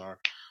movies are.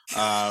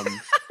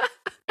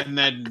 And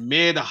then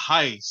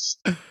mid-heist,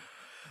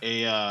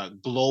 a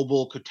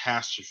global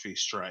catastrophe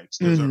strikes.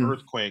 There's an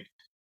earthquake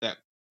that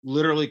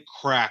literally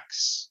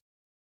cracks,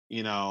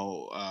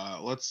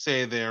 let's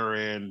say they're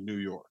in New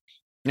York.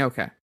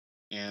 Okay.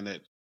 And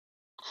it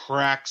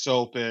cracks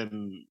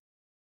open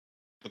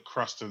the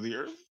crust of the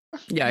earth.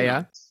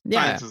 Yeah.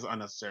 Science is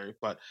unnecessary,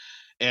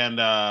 and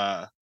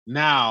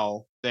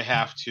now they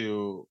have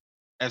to,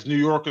 as New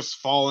York is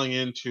falling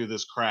into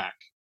this crack,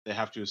 they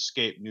have to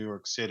escape New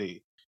York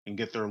City and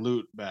get their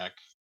loot back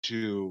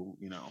to,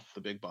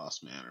 the big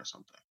boss man or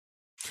something.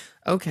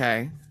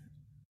 Okay.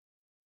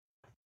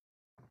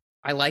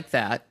 I like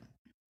that.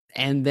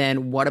 And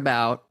then what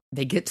about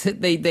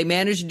they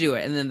manage to do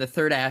it, and then the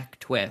third act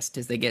twist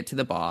is they get to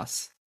the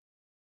boss.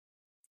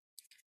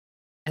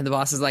 And the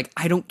boss is like,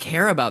 I don't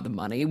care about the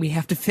money. We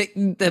have to fix.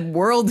 The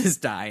world is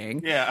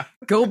dying. Yeah.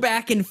 Go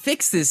back and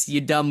fix this,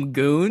 you dumb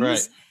goons.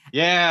 Right.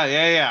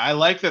 Yeah. I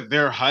like that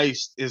their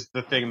heist is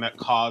the thing that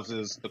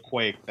causes the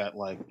quake. That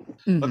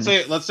let's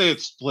say it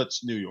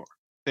splits New York.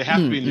 They have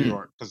to be New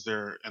York because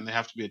they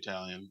have to be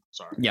Italian.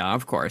 Sorry. Yeah,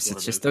 of course.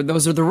 It's just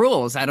those are the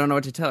rules. I don't know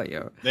what to tell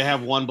you. They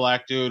have one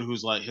black dude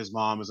who's like, his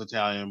mom is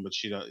Italian, but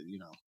she does.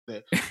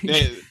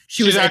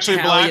 She was actually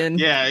Italian.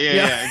 Black.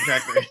 Yeah,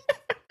 exactly.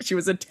 She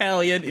was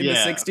Italian in the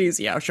 60s.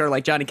 Yeah, sure.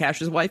 Like Johnny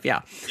Cash's wife.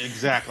 Yeah.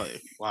 Exactly.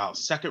 Wow.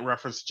 Second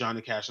reference to Johnny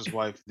Cash's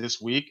wife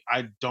this week.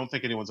 I don't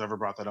think anyone's ever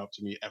brought that up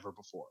to me ever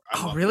before.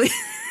 Really?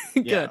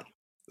 Good. Yeah.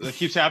 It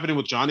keeps happening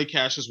with Johnny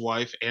Cash's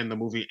wife and the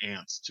movie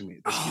Ants to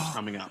me. This keeps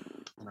coming up.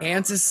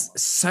 Ants is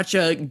such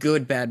a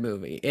good bad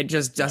movie. It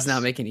just does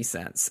not make any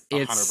sense.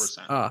 It's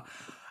 100%.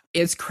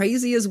 It's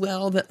crazy as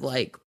well that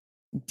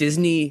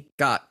Disney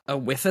got a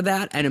whiff of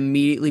that and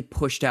immediately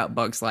pushed out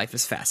Bug's Life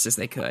as fast as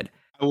they could.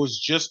 I was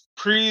just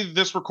pre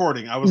this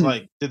recording. I was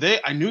like,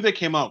 I knew they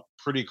came out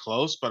pretty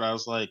close, but I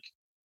was like,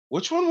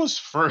 which one was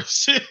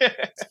first?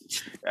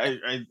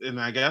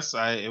 I guess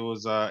it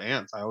was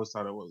Ants. I always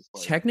thought it was.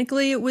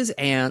 Technically, it was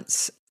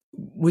Ants.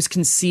 Was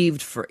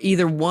conceived for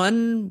either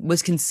one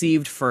was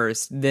conceived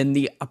first, then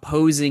the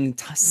opposing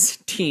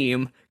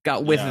team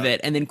got whiff of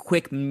it, and then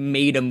Quick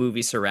made a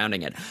movie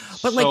surrounding it.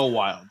 But so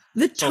wild,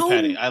 the tone, so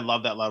petty. I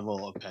love that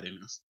level of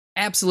pettiness.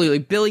 Absolutely,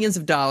 billions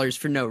of dollars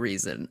for no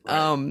reason.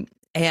 Right.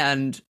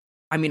 And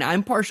I mean,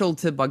 I'm partial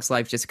to Bug's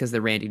Life just because of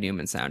the Randy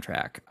Newman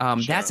soundtrack.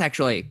 Sure. That's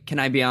actually, can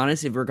I be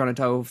honest, if we're going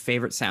to talk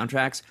favorite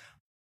soundtracks,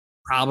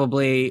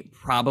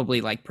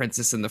 probably like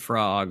Princess and the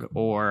Frog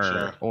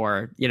or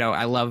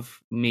I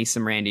love me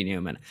some Randy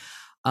Newman.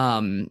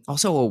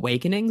 Also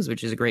Awakenings,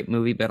 which is a great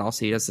movie, but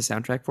also he does the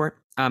soundtrack for it.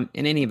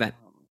 In any event,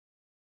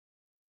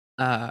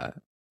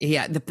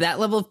 that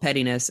level of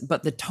pettiness,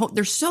 but the tone,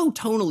 they're so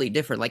tonally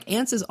different. Like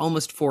Ants is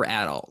almost for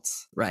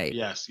adults, right?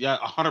 Yes. Yeah.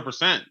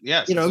 100%.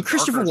 Yes.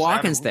 Christopher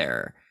Walken's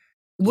there.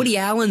 Woody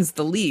Allen's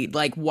the lead.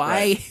 Like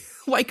why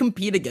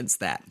compete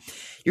against that?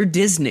 You're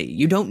Disney.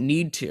 You don't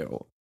need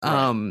to.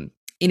 Right.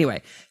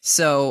 Anyway,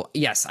 so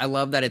yes, I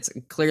love that it's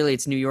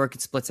New York.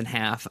 It splits in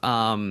half.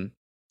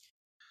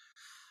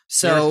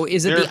 So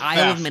is it the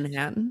Isle of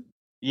Manhattan?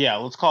 Yeah.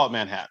 Let's call it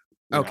Manhattan.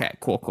 Okay,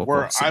 cool.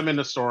 I'm in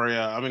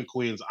Astoria, I'm in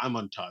Queens, I'm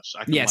untouched.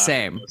 I can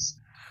same.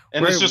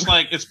 And it's just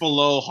it's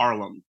below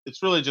Harlem.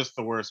 It's really just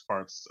the worst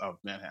parts of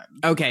Manhattan.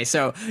 Okay,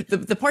 so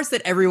the parts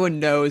that everyone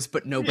knows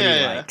but nobody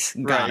likes.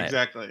 Got it.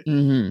 Exactly.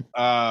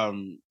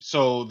 Mm-hmm.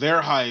 So their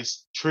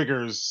heist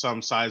triggers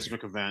some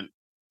seismic event,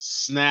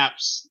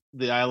 snaps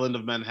the island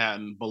of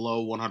Manhattan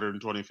below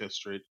 125th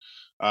Street.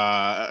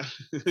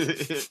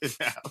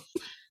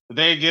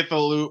 They get the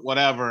loot,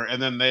 whatever,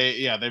 and then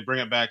they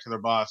bring it back to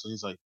their boss, and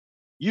he's like,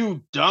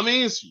 You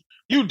dummies!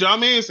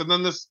 And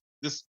then this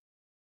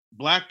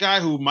black guy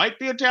who might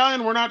be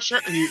Italian, we're not sure.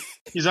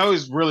 He's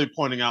always really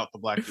pointing out the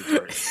black dude's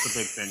race. It's a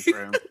big thing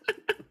for him.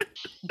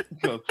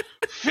 He goes,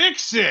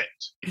 fix it!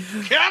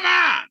 Come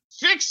on!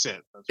 Fix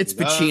it! It's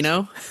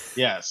Pacino.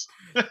 Yes.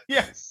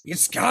 Yes.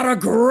 It's got a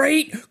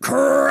great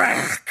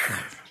crack.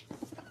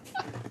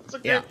 It's a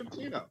great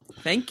Pacino.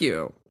 Thank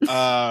you.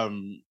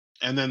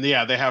 And then they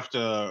have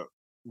to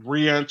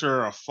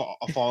re-enter a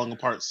falling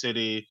apart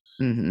city.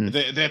 Mm-hmm.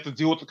 They have to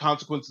deal with the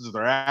consequences of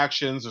their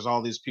actions. There's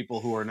all these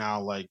people who are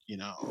now like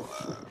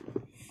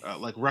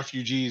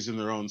refugees in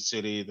their own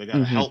city. They got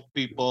to help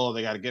people.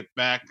 They got to get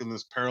back in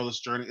this perilous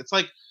journey. It's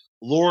like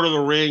Lord of the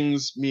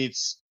Rings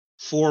meets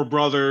Four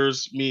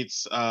Brothers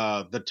meets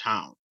The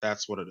Town.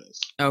 That's what it is.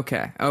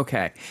 Okay.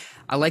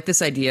 I like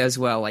this idea as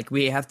well. Like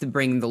we have to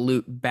bring the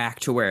loot back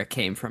to where it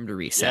came from to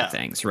reset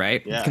things,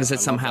 right? Yeah, because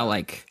it's somehow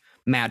like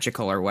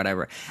magical or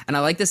whatever. And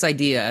I like this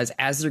idea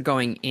as they're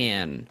going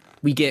in,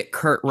 we get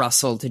Kurt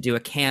Russell to do a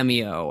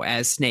cameo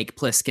as Snake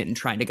Plissken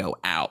trying to go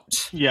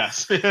out.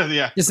 Yes.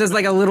 Yeah. Just as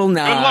like a little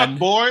nod. Good luck,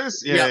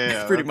 boys.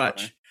 Yeah, pretty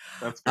much.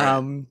 Funny. That's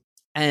great.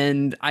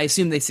 And I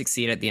assume they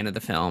succeed at the end of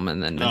the film,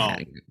 and then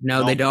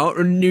no, they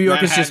don't. New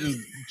York Manhattan is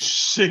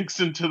just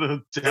sinks into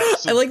the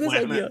depths. I like this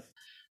idea.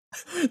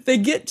 They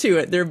get to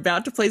it. They're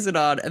about to place it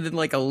on, and then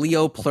like a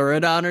Leo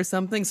Pleurodon or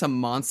something, some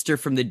monster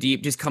from the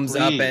deep, just comes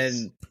up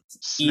and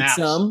eats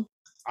them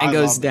and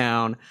goes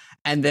down.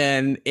 And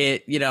then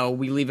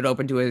we leave it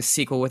open to a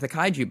sequel with a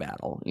kaiju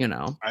battle.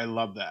 I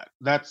love that.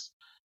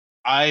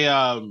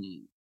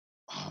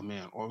 Oh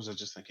man, what was I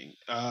just thinking?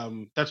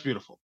 That's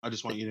beautiful. I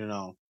just want you to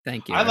know.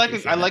 Thank you. I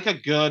like a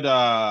good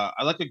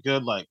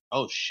like,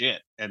 oh shit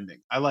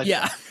ending. I like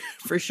that.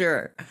 For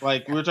sure.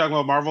 Like we were talking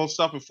about Marvel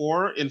stuff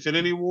before.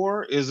 Infinity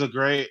War is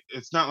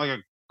it's not like a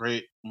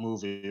great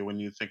movie when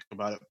you think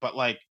about it, but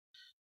like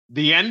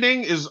the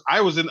ending is I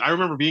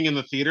remember being in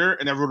the theater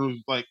and everyone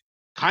was like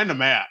kind of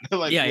mad.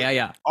 Like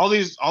yeah. All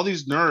these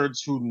nerds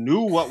who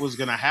knew what was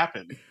gonna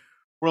happen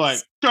were like,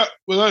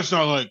 well, that's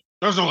not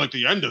like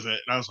the end of it.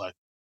 And I was like,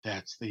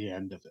 that's the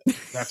end of it.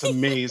 That's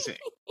amazing.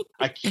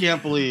 I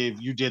can't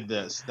believe you did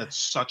this. That's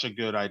such a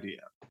good idea.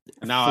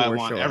 And now I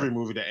want every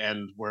movie to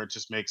end where it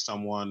just makes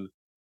someone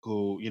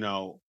who,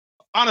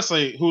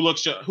 honestly, who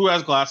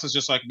has glasses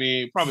just like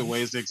me, probably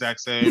weighs the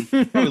exact same,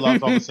 probably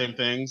loves all the same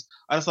things.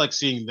 I just like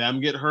seeing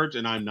them get hurt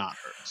and I'm not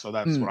hurt. So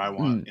that's what I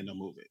want in a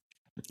movie.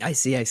 I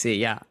see.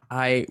 Yeah.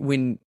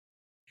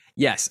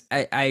 Yes,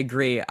 I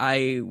agree.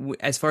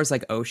 As far as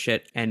like oh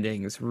shit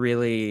endings,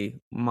 really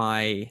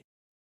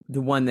the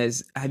one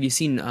have you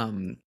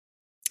seen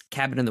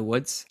Cabin in the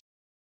Woods?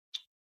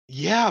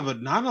 Yeah,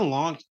 but not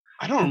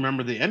I don't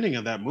remember the ending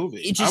of that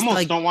movie. I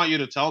almost don't want you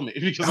to tell me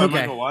because I'm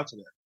not gonna watch it.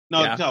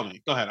 No, tell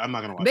me. Go ahead. I'm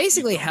not gonna watch it.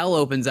 Basically, hell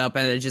opens up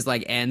and it just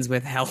like ends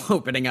with hell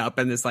opening up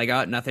and it's like,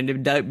 oh, nothing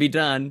to be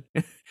done.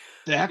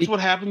 That's what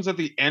happens at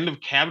the end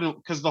of Cabin,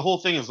 because the whole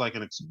thing is like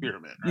an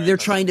experiment. Right? They're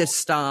trying to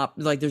stop,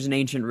 like there's an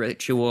ancient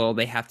ritual.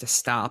 They have to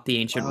stop the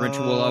ancient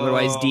ritual,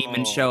 otherwise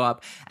demons show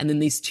up. And then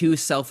these two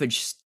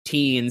selfish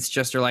teens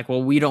just are like,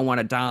 well, we don't want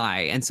to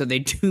die, and so they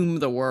doom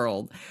the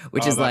world,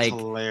 which is like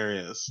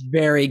hilarious,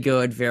 very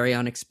good, very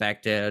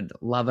unexpected.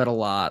 Love it a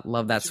lot.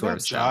 Love that sort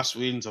of stuff. Joss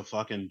Whedon's a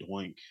fucking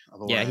doink.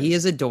 Yeah, he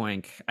is a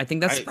doink. I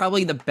think that's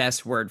probably the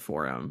best word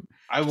for him.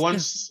 I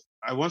once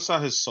saw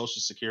his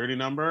social security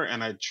number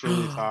and I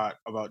truly thought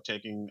about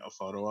taking a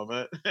photo of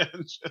it.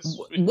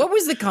 What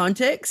was the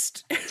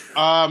context?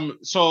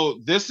 So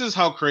this is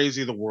how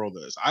crazy the world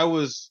is. I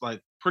was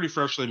like pretty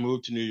freshly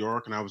moved to New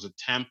York and I was a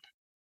temp.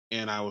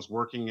 And I was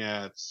working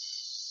at,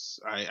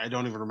 I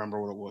don't even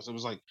remember what it was. It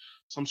was like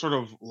some sort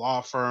of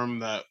law firm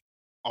that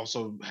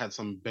also had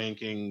some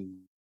banking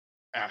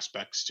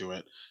aspects to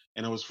it.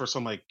 And it was for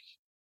some like,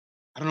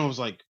 I don't know, it was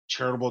like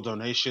charitable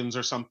donations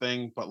or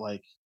something, but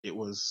like it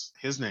was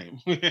his name.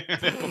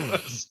 It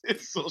was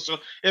his social.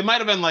 It might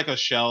have been like a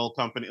shell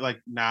company. Like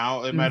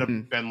now it might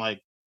have been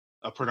like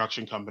a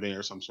production company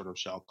or some sort of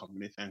shell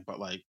company thing. But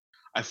like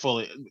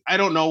I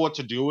don't know what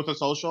to do with a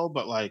social,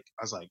 but like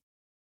I was like,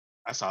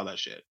 I saw that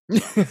shit.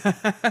 So.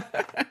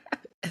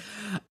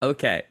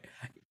 Okay.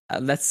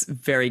 That's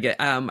very good.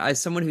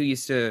 As someone who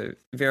used to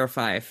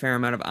verify a fair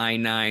amount of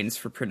I-9s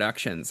for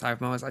productions, I'm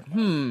always like,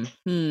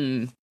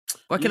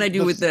 what can I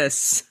do with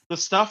this? The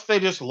stuff they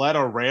just let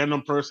a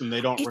random person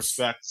they don't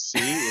respect see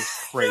is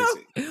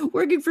crazy.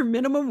 Working for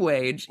minimum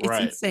wage. It's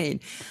insane.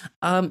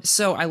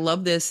 So I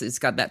love this. It's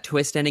got that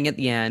twist ending at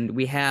the end.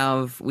 We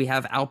have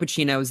Al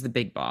Pacino as the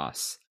big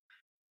boss.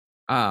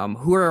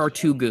 Who are our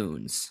two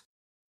goons?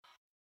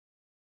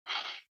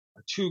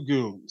 Two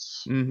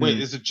goons. Wait,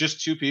 is it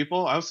just two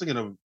people? I was thinking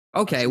of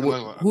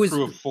who is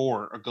crew of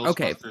four? A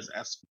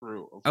Ghostbusters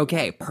crew. Of four.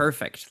 Okay,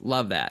 perfect.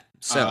 Love that.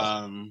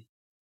 So,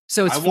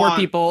 it's four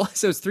people.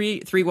 So it's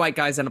three white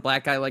guys and a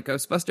black guy, like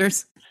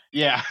Ghostbusters.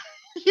 Yeah,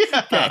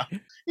 yeah, okay.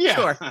 Yeah.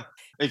 Sure.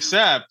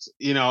 Except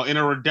in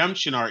a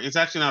redemption arc, it's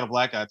actually not a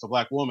black guy; it's a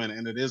black woman,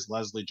 and it is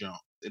Leslie Jones.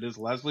 It is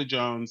Leslie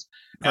Jones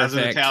as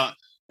an Italian,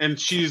 and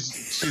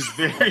she's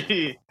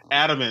very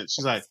adamant.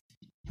 She's like,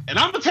 and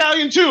I'm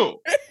Italian too.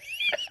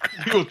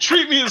 You will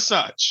treat me as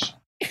such.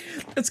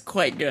 That's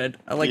quite good.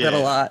 I like that a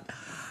lot.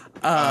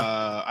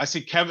 I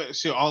see Kevin.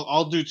 See,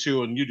 I'll do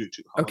two, and you do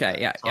two. Okay,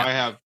 yeah. So I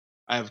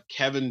have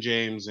Kevin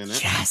James in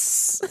it.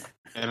 Yes.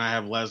 And I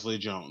have Leslie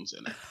Jones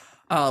in it.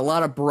 A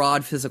lot of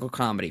broad physical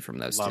comedy from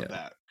those two. Love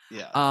that.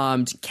 Yeah.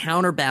 To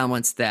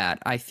counterbalance that,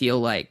 I feel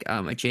like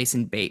a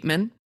Jason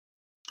Bateman,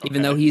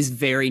 even though he's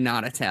very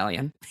not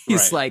Italian,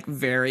 he's like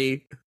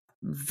very,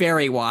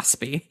 very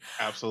waspy.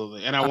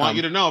 Absolutely. And I want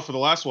you to know for the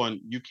last one,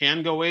 you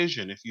can go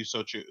Asian if you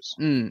so choose.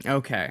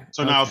 Okay.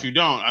 So now if you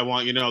don't, I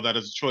want you to know that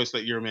is a choice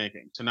that you're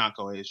making to not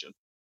go Asian.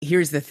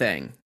 Here's the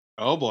thing.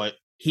 Oh boy.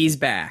 He's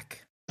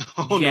back.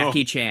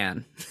 Jackie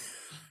Chan.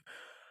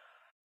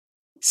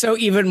 So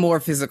even more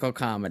physical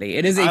comedy.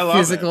 It is a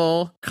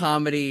physical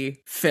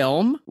comedy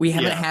film. We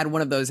haven't had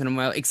one of those in a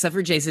while, except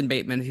for Jason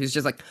Bateman, who's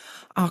just like,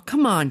 "Oh,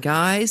 come on,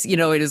 guys," in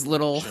his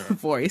little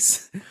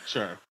voice.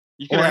 Sure.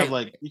 You could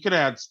have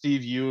had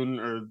Steve Yeun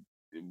or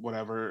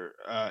whatever,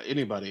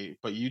 anybody,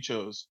 but you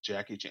chose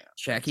Jackie Chan.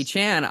 Jackie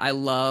Chan,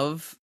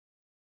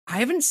 I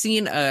haven't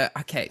seen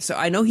okay, so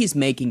I know he's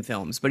making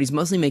films, but he's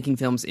mostly making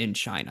films in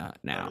China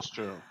now. That's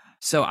true.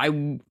 So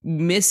I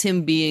miss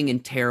him being in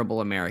terrible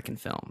American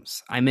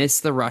films. I miss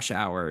the rush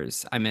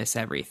hours. I miss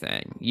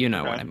everything. You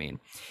know what I mean?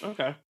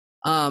 Okay.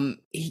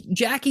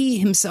 Jackie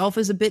himself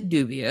is a bit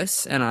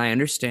dubious, and I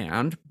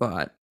understand,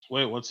 but...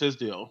 Wait, what's his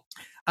deal?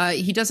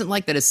 He doesn't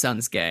like that his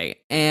son's gay,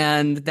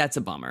 and that's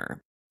a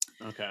bummer.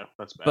 Okay,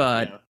 that's bad.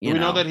 But, do we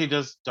know that he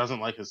doesn't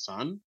like his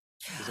son?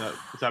 Is that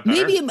better?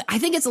 Maybe, I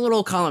think it's a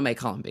little column A,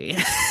 column B,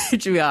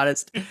 to be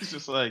honest. He's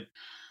just like,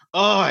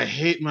 oh, I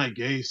hate my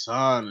gay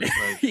son.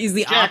 Like, he's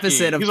the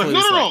opposite of... He's like,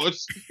 no,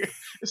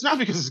 it's not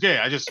because he's gay.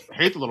 I just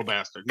hate the little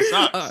bastard. He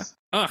sucks.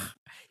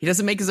 He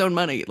doesn't make his own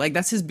money. Like,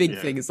 that's his big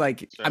thing. It's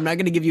like, I'm not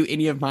going to give you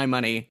any of my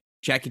money,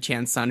 Jackie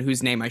Chan's son,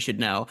 whose name I should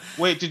know.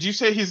 Wait, did you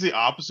say he's the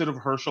opposite of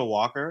Herschel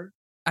Walker?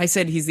 I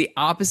said he's the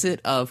opposite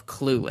of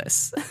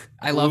Clueless.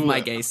 I love my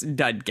gay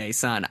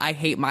son. I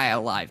hate my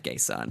alive gay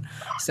son.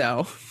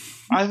 So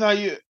I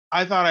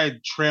thought I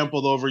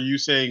trampled over you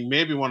saying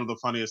maybe one of the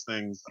funniest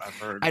things I've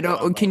heard. I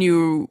don't. Can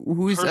you?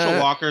 Who's Herschel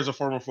Walker is a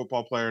former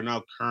football player,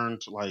 now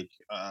current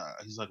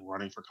he's like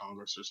running for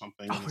Congress or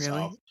something in the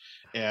South,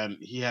 and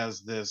he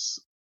has this.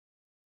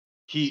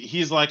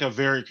 He's like a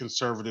very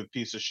conservative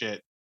piece of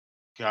shit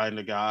kind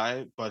of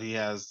guy, but he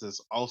has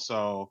this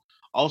also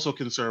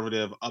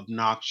conservative,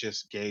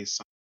 obnoxious gay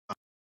son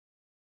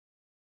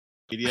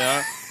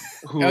media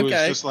who is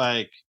just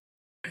like,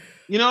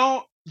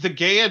 the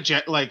gay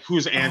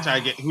who's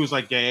anti-gay, who's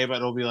like gay, but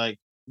it'll be like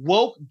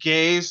woke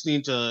gays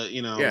need to,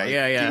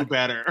 do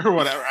better or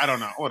whatever. I don't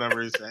know,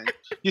 whatever he's saying.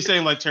 He's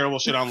saying like terrible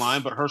shit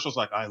online, but Herschel's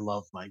like, I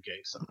love my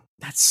gay son.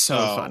 That's so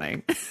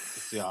funny.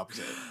 It's the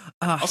opposite.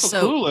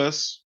 Also,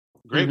 Clueless,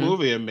 great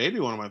movie and maybe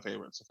one of my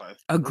favorites.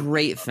 A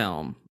great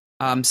film.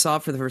 Saw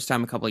it for the first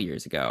time a couple of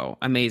years ago.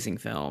 Amazing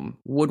film.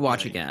 Would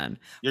watch again.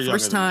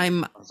 First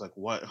time. I was like,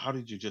 "What? How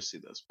did you just see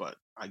this?" But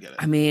I get it.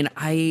 I mean,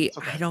 I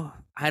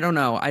don't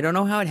know. I don't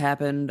know how it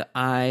happened.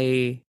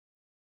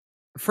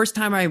 First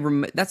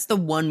time that's the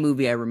one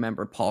movie I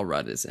remember Paul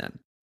Rudd is in.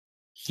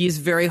 He's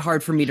very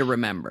hard for me to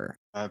remember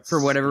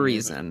for whatever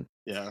reason.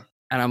 Yeah.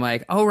 And I'm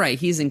like, oh right,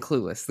 he's in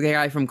Clueless. The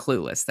guy from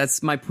Clueless.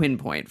 That's my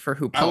pinpoint for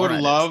who Paul Rudd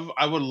is.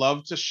 I would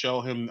love to show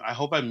him. I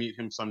hope I meet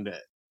him someday.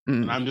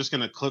 And I'm just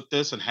gonna clip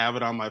this and have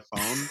it on my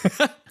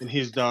phone. And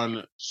he's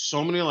done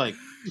so many like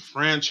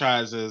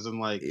franchises and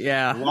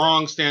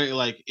long standing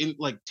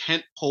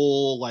tent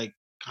pole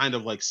kind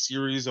of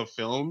series of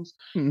films.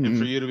 And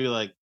for you to be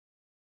like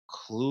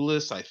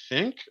Clueless, I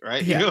think,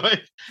 right?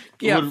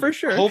 Yeah, for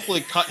sure.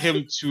 Hopefully cut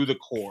him to the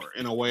core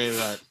in a way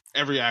that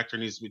every actor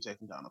needs to be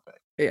taken down a peg.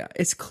 Yeah,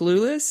 it's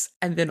Clueless,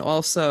 and then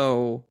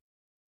also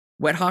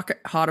Wet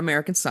Hot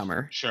American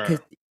Summer. Sure.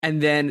 And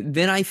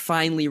then I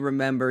finally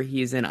remember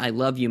he's in I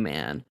Love You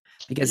Man,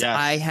 because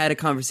I had a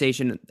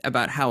conversation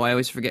about how I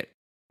always forget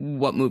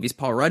what movies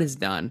Paul Rudd has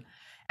done.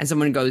 And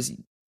someone goes,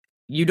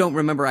 you don't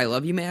remember I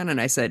Love You Man? And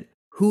I said,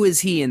 who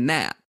is he in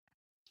that?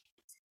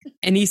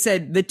 And he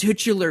said, the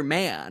titular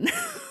man.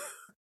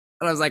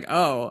 And I was like,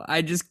 oh,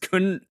 I just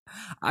couldn't.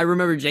 I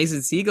remember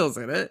Jason Segel's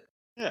in it.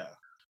 Yeah.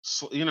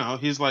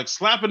 He's like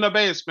slapping the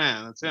bass,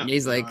 man. That's him.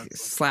 He's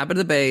slapping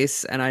the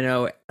bass, and I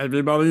know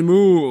everybody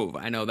move.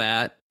 I know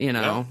that. You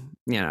know.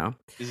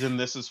 He's in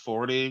This Is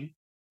 40,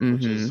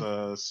 which is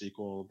a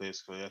sequel,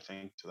 basically. I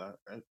think to that.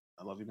 Right?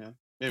 I Love You, Man.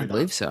 Maybe I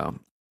believe so.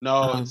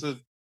 No, it's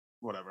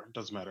whatever. It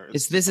doesn't matter.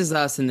 It's This Is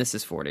Us and This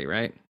Is 40,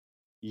 right?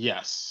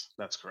 Yes,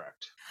 that's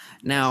correct.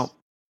 Now,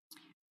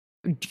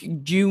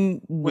 do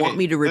you want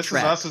me to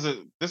retract?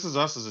 This Is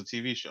Us is a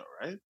TV show,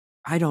 right?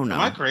 I don't know.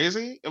 Am I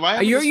crazy?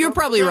 You're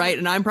probably right,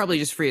 and I'm probably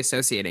just free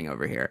associating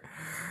over here.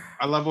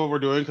 I love what we're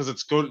doing because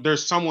it's good.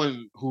 There's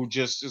someone who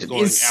just is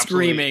going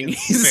screaming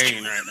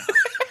insane right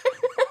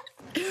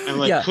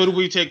now. And could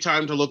we take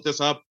time to look this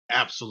up?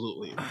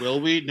 Absolutely. Will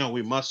we? No,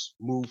 we must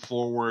move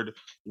forward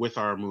with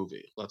our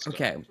movie. Let's go.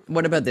 Okay.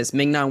 What about this?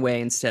 Ming-Na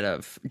Wen instead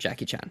of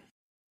Jackie Chan.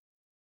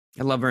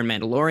 I love her in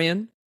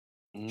Mandalorian.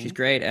 She's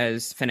great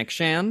as Fennec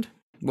Shand.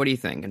 What do you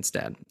think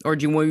instead? Or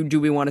do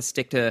we want to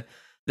stick to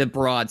the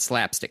broad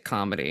slapstick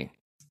comedy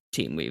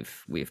team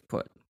we've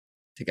put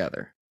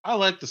together? I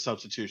like the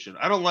substitution.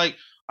 I don't want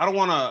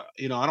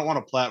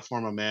to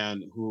platform a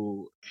man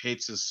who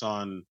hates his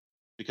son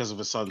because of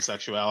his son's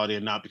sexuality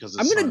and not because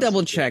I'm going to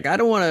double check. I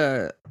don't want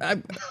to.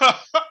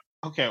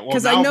 Okay, well,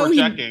 now we're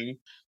checking.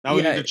 Now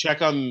we need to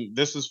check on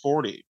This Is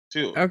 40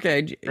 too.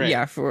 Okay, great.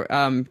 Yeah, for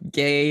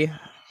gay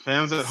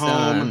fans at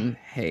home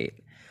hate.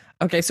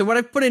 Okay, so what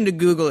I put into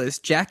Google is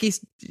Jackie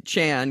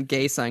Chan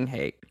gay son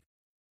hate.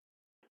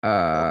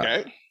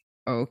 Okay.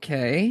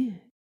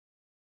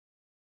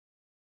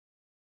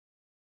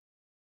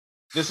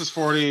 This Is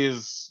 40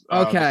 is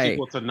the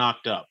sequel to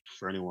Knocked Up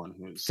for anyone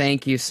who's.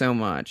 Thank you so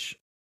much.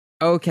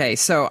 Okay,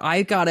 so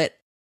I got it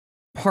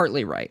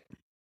partly right.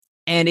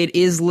 And it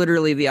is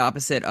literally the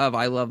opposite of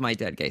I love my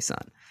dead gay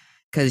son.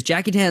 Because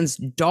Jackie Chan's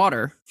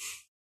daughter,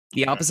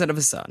 the opposite of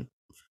a son.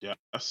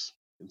 Yes,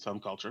 in some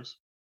cultures.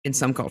 In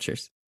some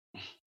cultures.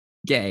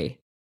 Gay.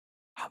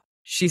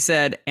 She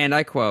said, and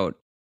I quote,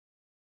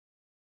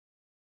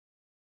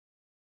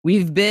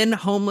 "We've been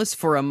homeless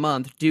for a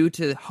month due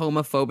to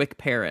homophobic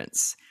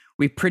parents.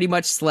 We pretty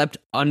much slept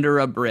under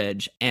a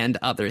bridge and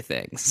other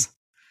things."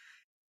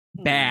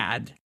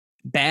 Bad.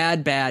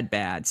 Bad, bad,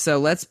 bad. So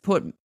let's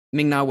put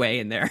Ming-Na Wen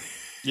in there.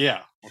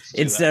 Yeah.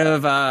 Instead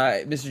of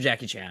Mr.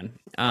 Jackie Chan.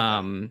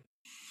 Okay.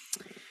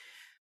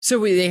 So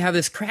they have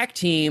this crack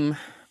team.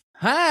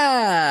 We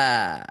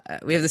have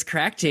this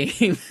crack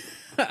team.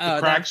 The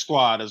crack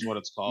squad is what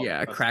it's called.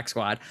 Yeah, crack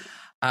squad.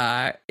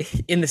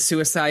 In the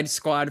Suicide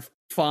Squad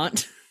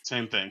font.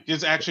 Same thing.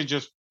 It's actually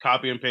just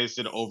copy and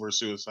pasted over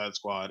Suicide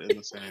Squad in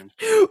the same.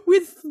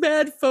 With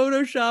bad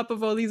Photoshop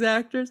of all these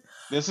actors.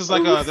 This is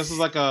like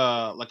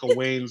a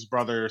Wayne's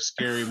brother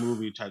scary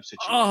movie type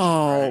situation.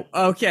 Oh, right?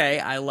 Okay.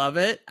 I love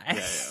it.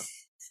 Yeah.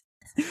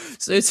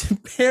 So it's a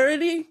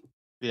parody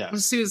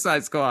of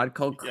Suicide Squad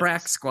called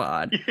Crack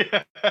Squad.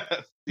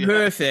 Yes.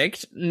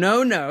 Perfect.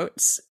 No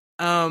notes.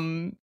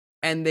 And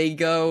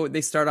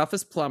they start off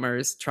as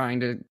plumbers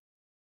trying to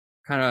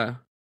kind of,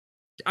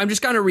 I'm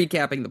just kind of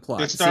recapping the plot.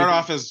 They start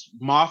off as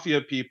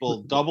mafia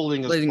people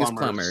doubling as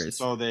plumbers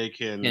so they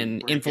can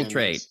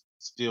infiltrate,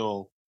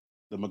 steal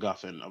the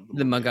MacGuffin of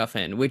the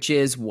MacGuffin, which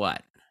is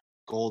what?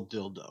 Gold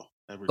dildo.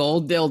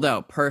 Gold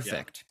dildo.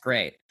 Perfect. Yeah.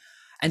 Great.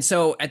 And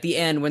so at the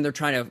end, when they're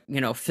trying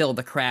to, fill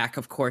the crack,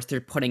 of course, they're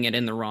putting it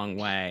in the wrong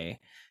way,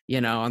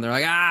 and they're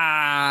like,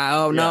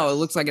 no, it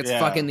looks like it's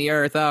fucking the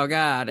earth. Oh,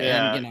 God.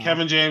 Yeah. And,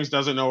 Kevin James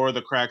doesn't know where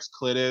the crack's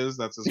clit is.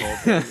 That's his whole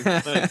thing.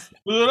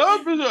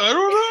 I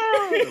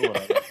don't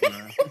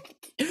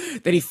know.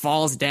 Then he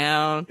falls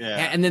down.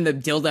 Yeah. And then the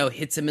dildo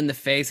hits him in the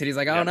face. And he's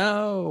like, oh,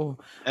 no.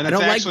 And I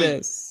don't like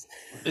this.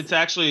 It's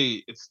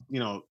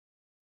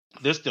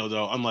this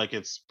dildo, unlike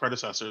its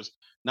predecessors,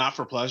 not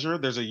for pleasure.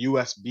 There's a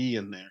USB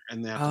in there,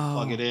 and they have to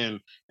plug it in,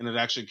 and it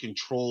actually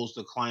controls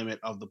the climate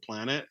of the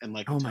planet and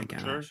the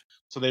temperature.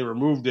 So they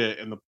removed it,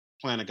 and the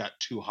planet got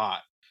too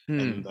hot,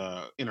 and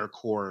the inner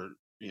core,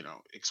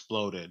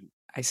 exploded.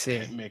 I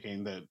see,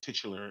 making the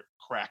titular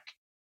crack.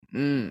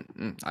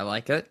 I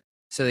like it.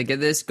 So they get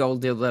this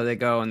gold dildo. They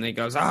go and they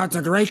goes, it's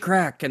a great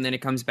crack, and then it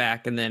comes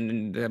back, and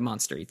then the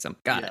monster eats them.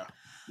 Got it.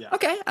 Yeah.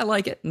 Okay, I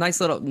like it. Nice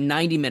little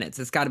 90 minutes.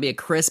 It's got to be a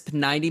crisp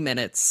 90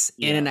 minutes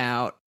in and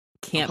out.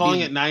 I'm calling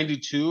it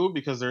 92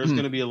 because there is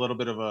going to be a little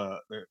bit of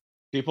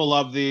people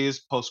love these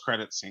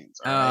post-credit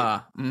scenes. All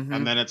right?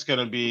 And then it's going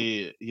to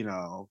be,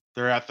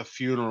 they're at the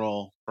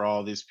funeral for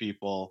all these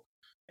people,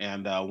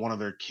 and one of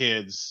their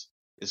kids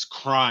is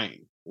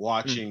crying,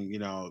 watching,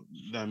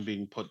 them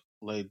being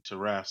laid to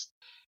rest.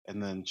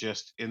 And then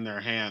just in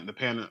their hand,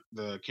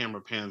 the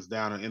camera pans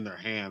down, and in their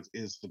hands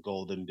is the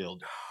golden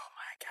dildo.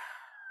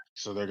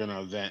 So they're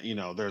gonna then,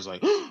 there's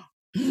like,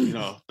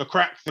 the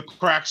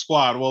crack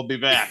squad will be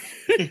back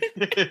in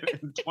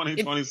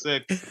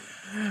 2026.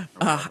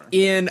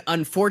 In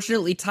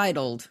unfortunately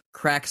titled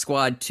Crack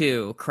Squad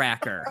 2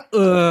 Cracker.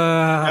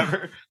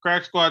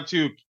 Crack Squad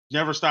 2,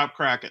 never stop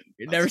cracking.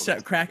 Never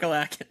stop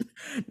crack-a-lacking.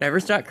 Never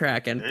stop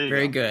cracking.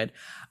 Very good.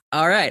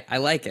 All right, I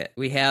like it.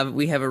 We have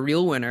a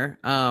real winner.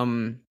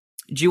 Do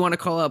you want to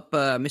call up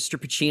Mr.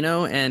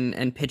 Pacino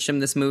and pitch him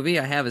this movie?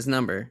 I have his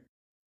number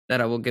that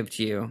I will give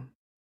to you.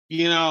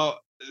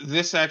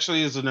 This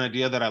actually is an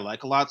idea that I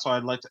like a lot. So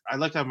I'd like to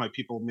have my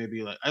people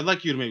I'd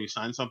like you to maybe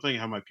sign something and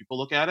have my people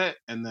look at it,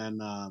 and then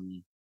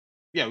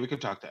we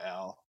could talk to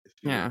Al.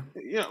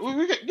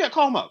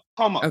 Call him up.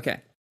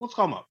 Okay, let's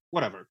call him up.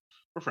 Whatever,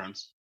 we're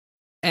friends.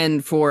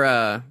 And for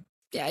I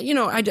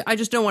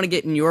just don't want to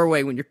get in your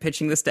way when you're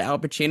pitching this to Al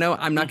Pacino.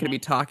 I'm not going to be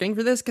talking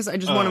for this because I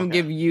just want to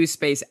give you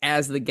space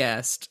as the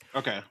guest.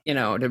 Okay.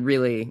 To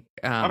really.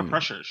 A lot of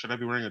pressure. Should I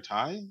be wearing a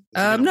tie?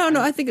 No,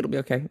 I think it'll be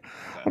okay.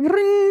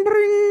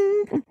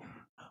 Bring.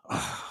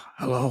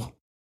 Hello.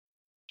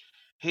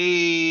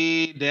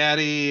 Hey,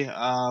 Daddy.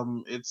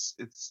 It's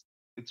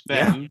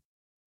Ben.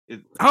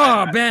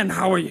 Yeah. Ben,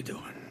 how are you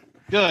doing?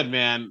 Good,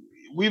 man.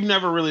 We've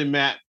never really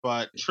met,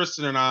 but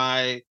Tristan and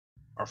I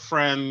are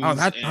friends. Oh,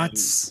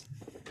 that's.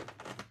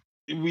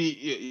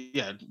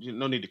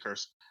 No need to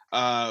curse.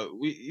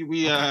 We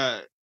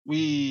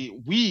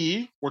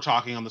were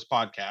talking on this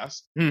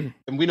podcast, and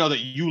we know that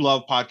you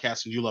love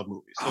podcasts and you love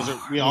movies.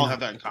 We all have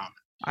that in common.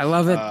 I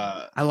love it.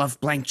 I love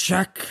Blank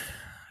Check.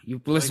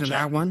 You listen to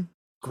that one?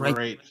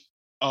 Great.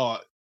 Oh,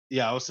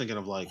 yeah. I was thinking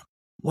of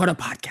what a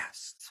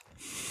podcast.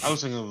 I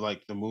was thinking of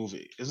the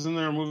movie. Isn't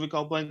there a movie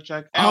called Blank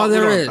Check?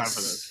 There is. Time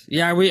for this.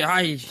 Yeah,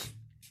 I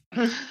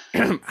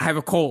have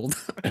a cold.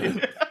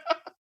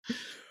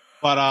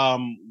 But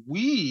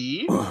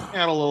we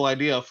had a little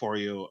idea for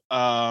you.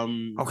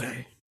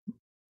 Okay.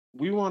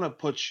 We want to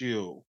put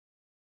you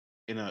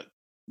in a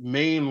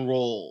main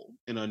role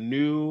in a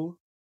new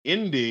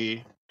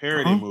indie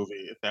parody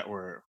movie that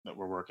we're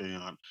working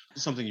on.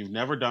 It's something you've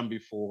never done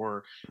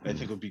before. I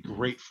think would be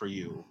great for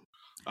you.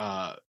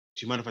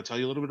 Do you mind if I tell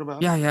you a little bit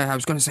about it? Yeah. I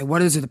was going to say,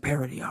 what is it a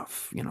parody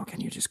of?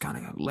 Can you just kind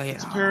of lay it out?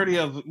 It's a parody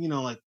of,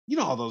 like,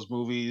 all those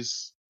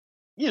movies.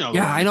 Yeah,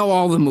 I know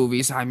all the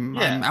movies. I'm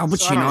Al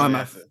Pacino. I'm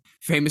a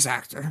famous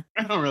actor.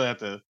 I don't really have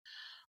to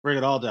break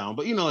it all down,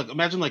 but like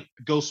imagine like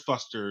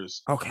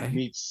Ghostbusters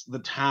meets The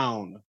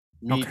Town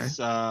meets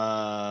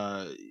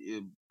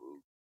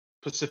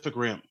Pacific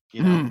Rim.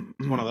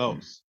 It's one of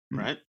those,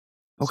 right?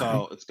 Okay.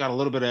 So it's got a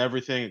little bit of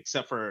everything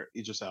except for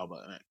Idris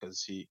Elba in it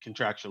because he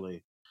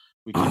contractually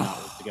we cannot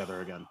work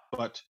together again.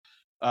 But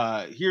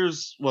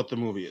here's what the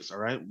movie is. All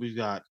right,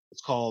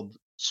 it's called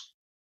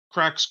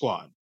Crack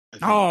Squad.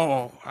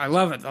 I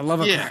love it. I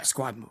love a Crack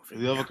Squad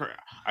movie.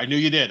 I knew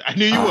you did. I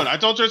knew you would. I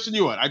told Tristan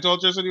you would.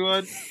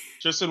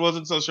 Tristan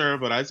wasn't so sure,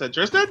 but I said,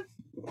 Tristan,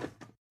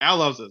 Al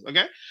loves this.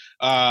 Okay.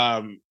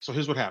 So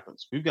here's what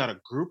happens. We've got a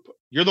group.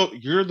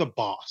 You're the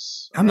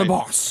boss. I'm the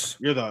boss.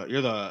 They're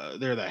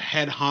the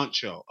head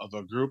honcho of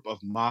a group of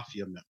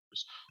mafia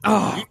members.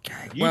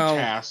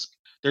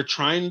 They're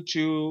trying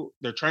to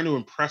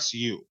impress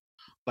you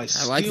by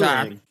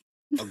stealing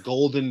a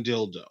golden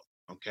dildo.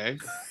 Okay.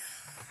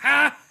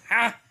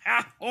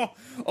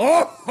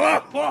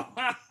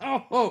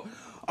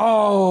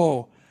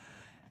 Oh,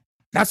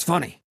 that's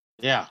funny.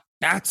 Yeah,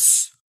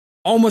 that's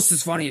almost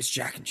as funny as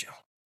Jack and Jill.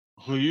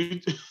 Who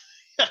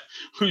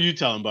you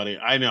telling, buddy?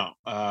 I know.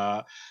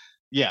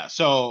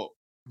 So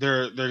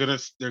they're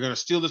gonna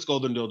steal this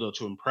golden dildo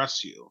to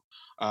impress you.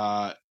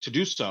 To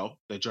do so,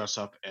 they dress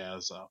up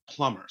as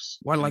plumbers.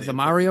 What, like the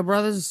Mario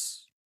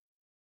Brothers?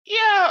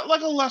 Yeah,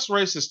 like a less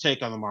racist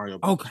take on the Mario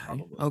Brothers.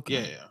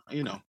 Okay.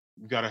 Yeah.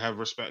 You gotta have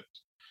respect.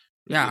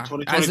 Yeah,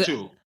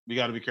 2022. We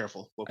got to be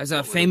careful. As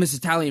a famous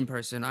Italian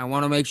person, I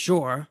want to make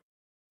sure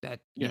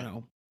that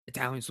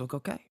Italians look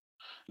okay.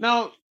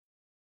 Now,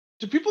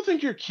 do people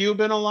think you're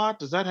Cuban a lot?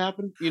 Does that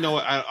happen?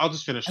 I'll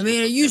just finish. I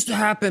mean, it used to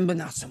happen, but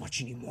not so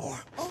much anymore.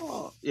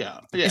 Oh,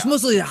 yeah. It's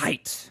mostly the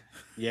height.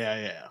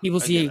 Yeah. People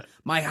see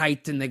my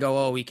height and they go,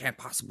 "Oh, he can't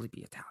possibly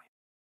be Italian."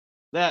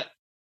 That,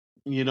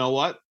 you know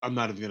what? I'm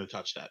not even going to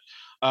touch that.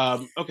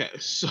 Okay,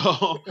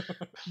 so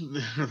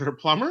they're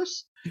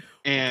plumbers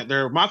and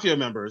they're mafia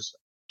members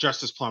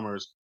dressed as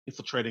plumbers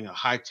infiltrating a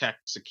high-tech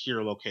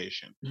secure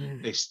location.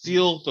 They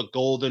steal the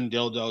golden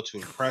dildo to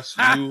impress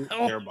you,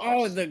 their boss.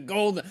 Oh, the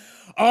golden.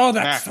 Oh,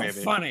 that's so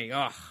funny.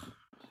 Oh.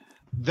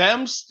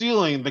 Them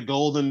stealing the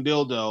golden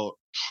dildo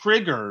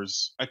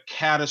triggers a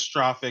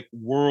catastrophic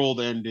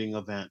world-ending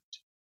event.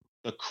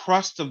 The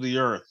crust of the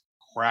earth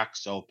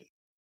cracks open.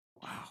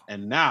 Wow.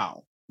 And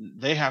now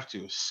they have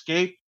to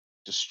escape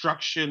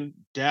destruction,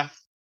 death,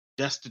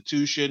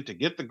 destitution to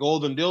get the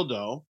golden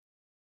dildo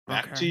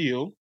back to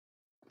you.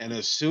 And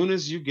as soon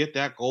as you get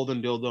that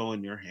golden dildo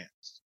in your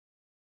hands,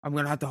 I'm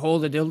going to have to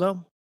hold the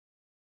dildo?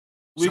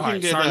 Sorry,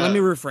 let me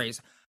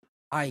rephrase.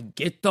 I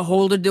get to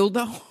hold a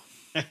dildo?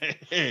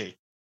 Hey,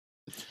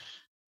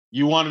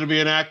 you wanted to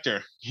be an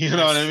actor. You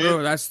know what I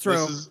mean? That's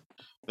true.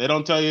 They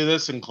don't tell you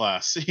this in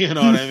class. You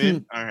know what I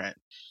mean? All right.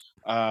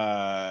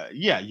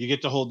 You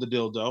get to hold the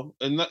dildo,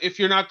 and if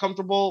you're not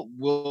comfortable,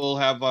 we'll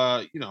have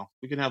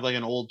we can have like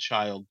an old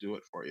child do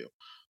it for you.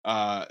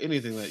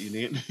 Anything that you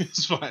need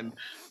is fine.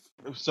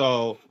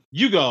 So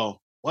you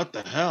go, what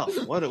the hell?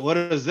 What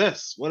is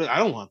this? I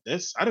don't want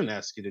this. I didn't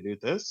ask you to do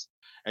this.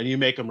 And you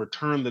make them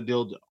return the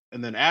dildo,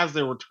 and then as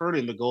they're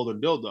returning the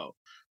golden dildo,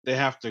 they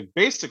have to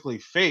basically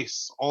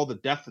face all the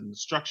death and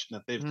destruction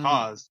that they've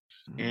caused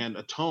and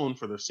atone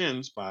for their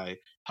sins by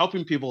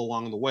helping people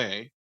along the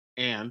way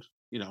and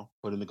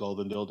putting the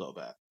golden dildo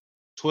back.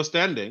 Twist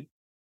ending.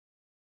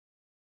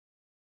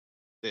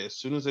 As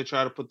soon as they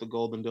try to put the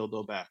golden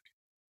dildo back,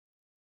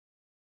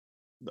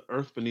 the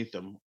earth beneath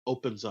them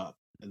opens up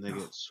and they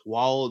get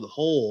swallowed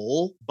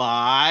whole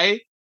by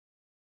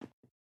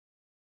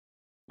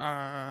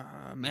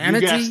manatee?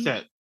 You guessed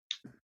it.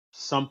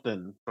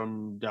 Something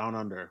from down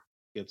under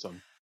gets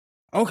them.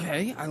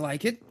 Okay, I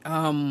like it.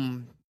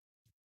 And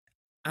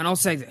I'll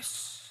say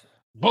this.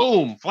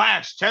 Boom,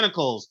 flash,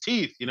 tentacles,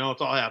 teeth. It's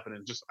all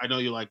happening. I know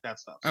you like that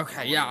stuff.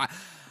 Okay, yeah.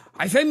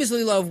 I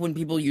famously love when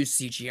people use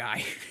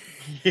CGI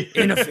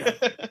in a film.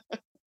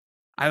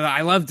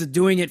 I loved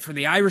doing it for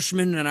The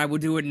Irishman, and I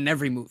would do it in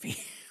every movie.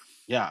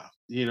 Yeah,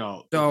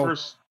 the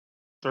first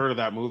third of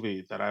that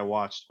movie that I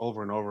watched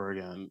over and over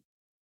again,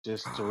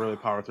 just to really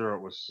power through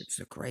it was. It's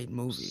a great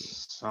movie.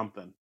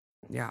 Something.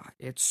 Yeah,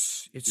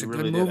 it's a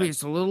good movie.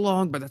 It's a little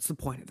long, but that's the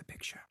point of the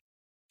picture.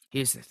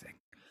 Here's the thing.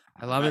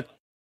 I love it.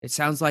 It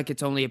sounds like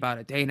it's only about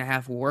a day and a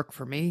half of work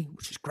for me,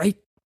 which is great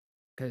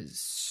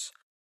because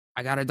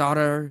I got a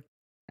daughter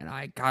and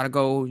I got to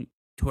go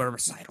to a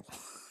recital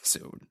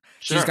soon.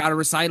 Sure. She's got a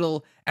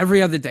recital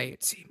every other day,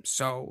 it seems.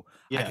 So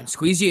I can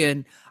squeeze you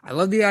in. I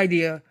love the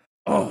idea.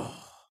 Oh,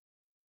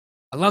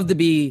 I love to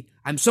be.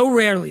 I'm so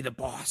rarely the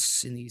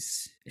boss in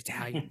these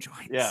Italian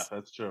joints. Yeah,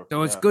 that's true.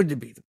 So it's good to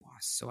be the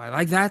boss. So I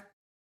like that.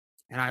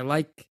 And I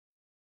like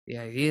the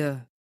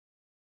idea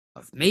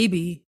of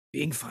maybe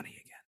being funny again.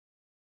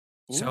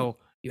 Ooh. So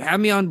you have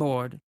me on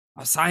board.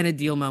 I'll sign a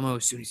deal memo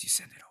as soon as you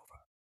send it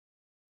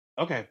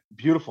over. Okay,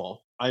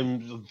 beautiful.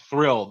 I'm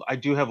thrilled. I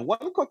do have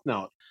one quick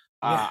note.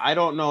 I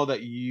don't know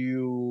that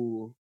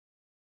you're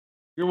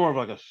more of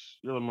like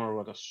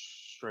a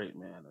straight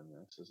man in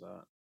this. Is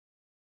that?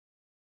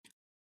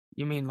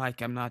 You mean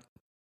like I'm not?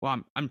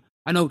 Well,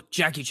 I know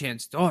Jackie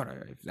Chan's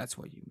daughter. If that's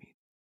what you mean.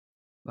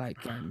 Like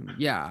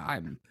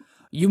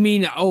You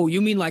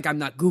mean like I'm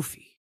not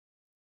goofy?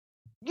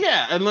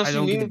 Yeah, unless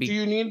you need. Do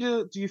you need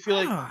to? Do you feel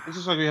like it's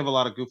just like we have a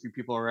lot of goofy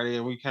people already,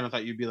 and we kind of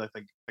thought you'd be like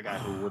the guy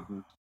who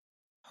wouldn't.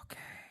 Okay,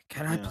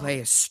 can I play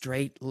a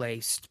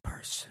straight-laced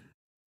person?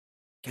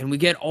 Can we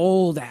get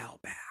old Al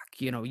back?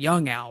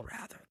 Young Al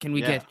rather. Can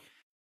we get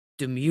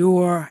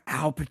demure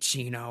Al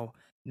Pacino,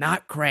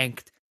 not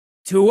cranked,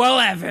 to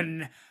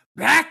 11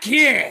 back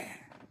here?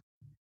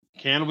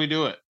 Can we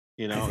do it?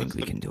 I think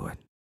we can do it.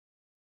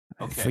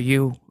 Okay. For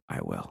you,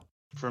 I will.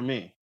 For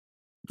me.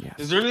 Yes.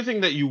 Is there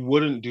anything that you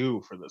wouldn't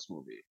do for this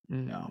movie?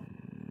 No.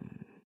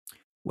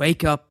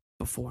 Wake up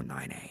before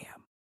 9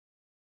 a.m.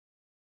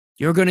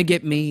 You're going to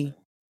get me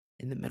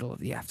in the middle of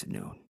the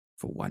afternoon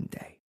for one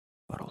day,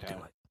 but I'll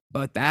do it.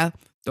 But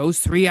those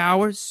 3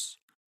 hours,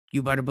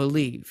 you better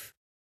believe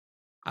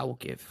I will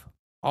give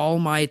all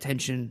my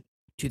attention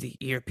to the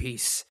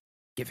earpiece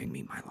giving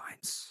me my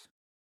lines.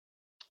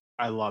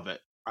 I love it.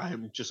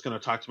 I'm just going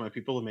to talk to my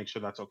people and make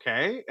sure that's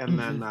okay. And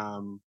then,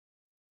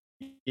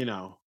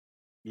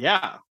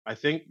 yeah, I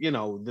think,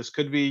 this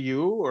could be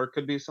you or it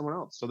could be someone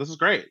else. So this is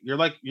great.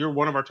 You're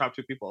one of our top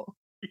 2 people.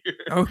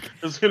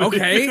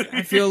 Okay.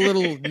 I feel a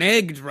little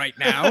negged right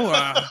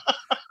now.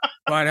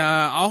 But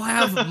I'll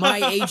have my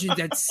agent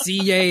at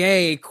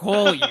CAA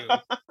call you.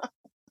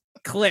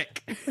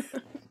 Click.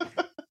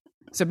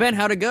 So Ben,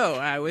 how'd it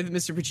go with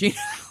Mr.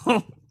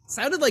 Pacino?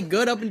 Sounded like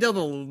good up until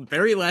the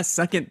very last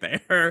second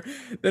there.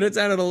 Then it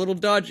sounded a little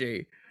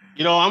dodgy.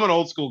 I'm an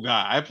old school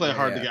guy. I play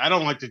hard to get. I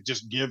don't like to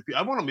just give.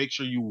 I want to make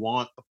sure you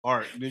want the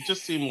part. And it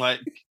just seemed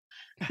like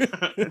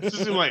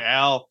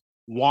Al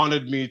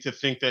wanted me to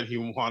think that he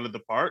wanted the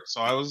part.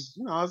 So I was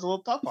a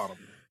little tough on him.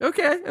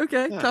 Okay.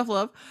 Yeah. Tough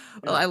love.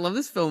 Well, I love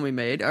this film we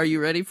made. Are you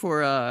ready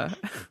for?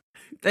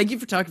 Thank you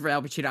for talking for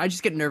Al Pacino. I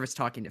just get nervous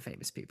talking to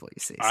famous people.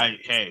 You see.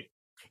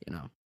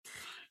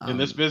 In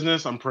this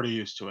business, I'm pretty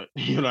used to it.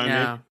 You know what I mean?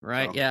 Yeah.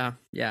 Right. So.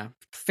 Yeah.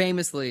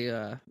 Famously,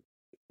 a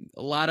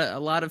lot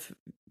of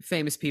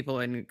famous people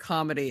in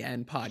comedy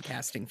and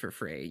podcasting for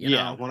free. You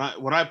know? When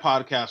I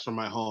podcast from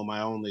my home,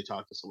 I only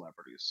talk to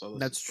celebrities. So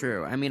that's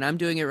true. I mean, I'm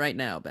doing it right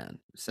now, Ben.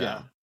 So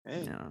yeah.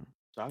 Hey,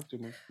 talk to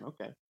me.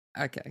 Okay.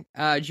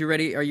 Are you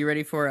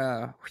ready for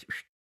a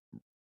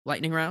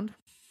lightning round?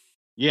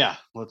 Yeah,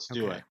 let's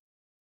do it.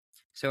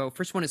 So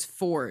first one is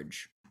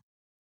Forge.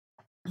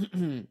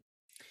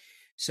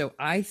 So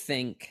I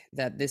think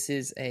that this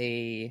is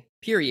a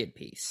period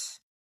piece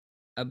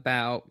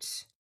about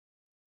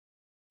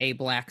a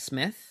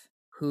blacksmith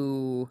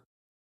who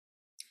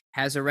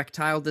has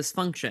erectile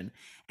dysfunction,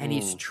 and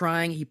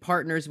he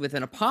partners with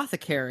an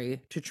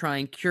apothecary to try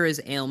and cure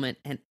his ailment,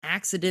 and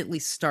accidentally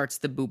starts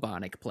the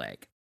bubonic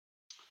plague.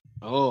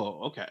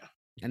 Oh, okay.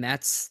 And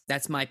that's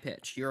my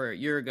pitch. You're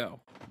a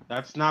go.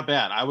 That's not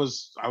bad. I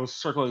was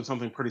circling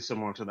something pretty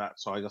similar to that,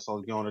 so I guess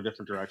I'll go in a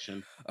different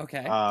direction.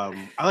 Okay.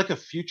 I like a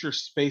future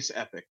space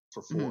epic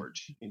for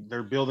Forge.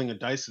 They're building a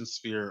Dyson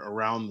sphere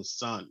around the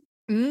sun.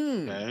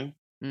 Okay.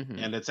 Mm-hmm.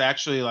 And it's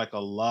actually like a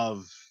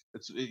love.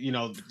 It's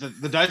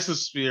the Dyson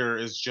sphere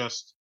is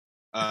just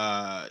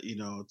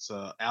it's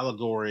a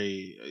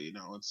allegory.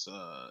 It's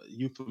a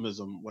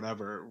euphemism,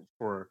 whatever,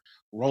 for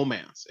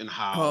romance and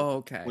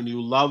how when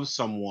you love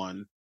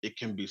someone, it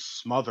can be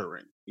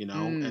smothering.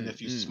 And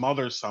if you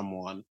smother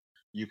someone,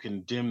 you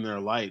can dim their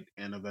light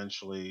and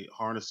eventually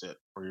harness it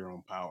for your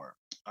own power.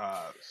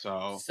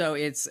 So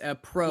it's a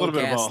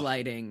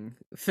pro-gaslighting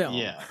film.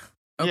 Yeah.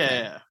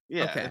 Okay.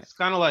 Yeah. Okay. It's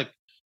kind of like,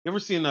 you ever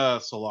seen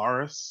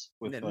Solaris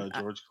with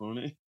George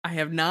Clooney? I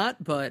have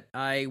not, but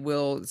I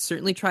will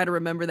certainly try to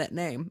remember that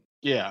name.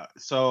 Yeah.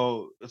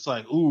 So it's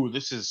like, ooh,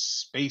 this is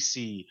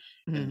spacey.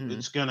 And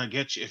it's going to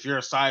get you. If you're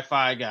a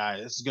sci-fi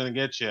guy, this is going to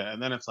get you. And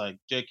then it's like,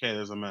 JK,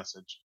 there's a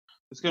message.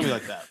 It's going to be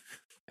like that.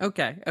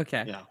 Okay.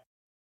 Yeah.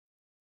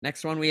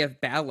 Next one, we have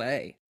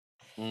ballet.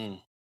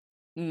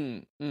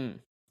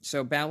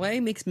 So ballet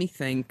makes me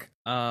think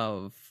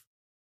of...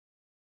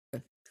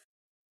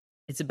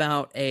 It's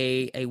about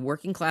a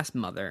working class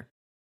mother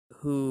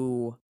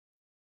who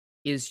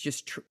is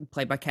just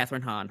played by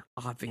Catherine Hahn,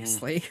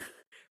 obviously,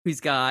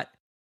 who's got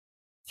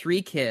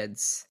 3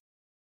 kids,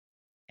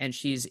 and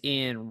she's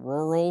in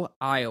rural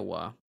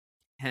Iowa,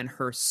 and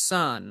her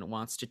son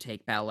wants to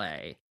take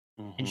ballet,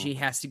 and she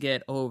has to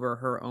get over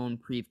her own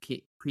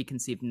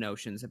preconceived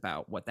notions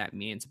about what that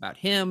means about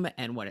him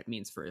and what it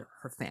means for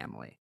her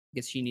family,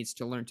 because she needs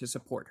to learn to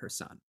support her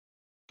son.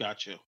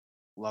 Got you.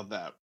 Love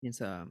that.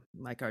 It's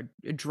like a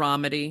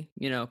dramedy.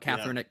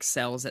 Catherine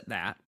excels at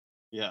that.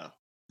 Yeah.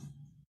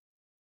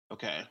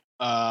 Okay.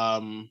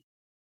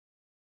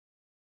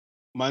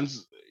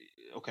 Mine's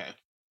okay.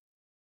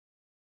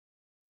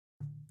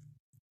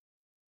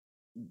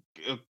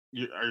 Are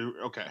you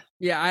okay?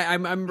 Yeah,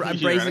 I'm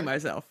bracing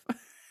myself.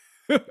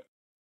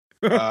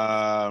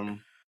 A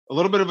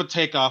little bit of a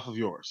takeoff of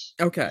yours.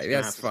 Okay,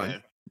 that's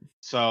fine.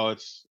 So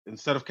it's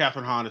instead of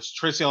Catherine Hahn, it's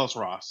Tracee Ellis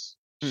Ross.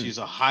 She's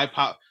a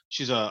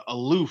she's a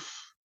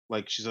aloof,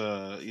 like she's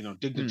a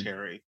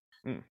dignitary.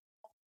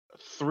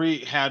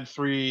 Had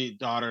three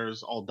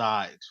daughters, all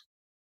died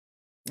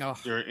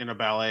in a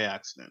ballet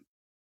accident.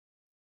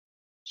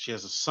 She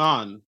has a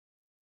son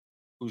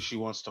who she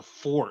wants to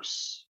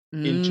force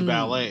into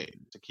ballet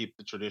to keep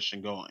the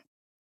tradition going.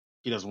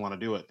 He doesn't want to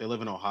do it. They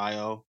live in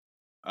Ohio,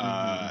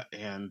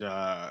 and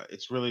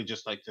it's really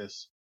just like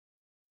this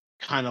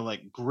kind of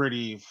like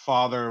gritty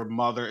father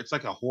mother. It's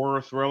like a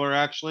horror thriller.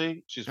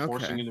 Actually, she's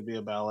forcing him to be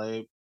a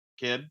ballet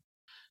kid.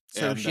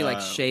 So she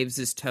like shaves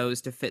his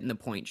toes to fit in the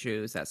point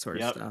shoes, that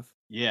sort of stuff.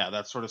 Yeah,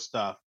 that sort of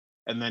stuff.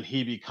 And then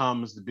he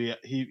becomes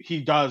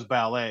he does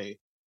ballet,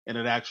 and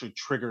it actually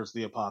triggers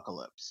the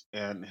apocalypse.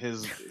 And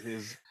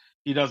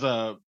he does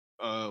a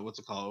what's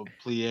it called,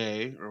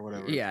 plie or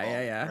whatever.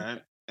 Yeah.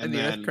 Right? And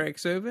the earth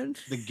cracks open.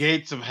 The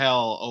gates of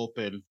hell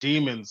open.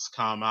 Demons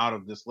come out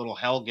of this little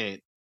hell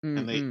gate,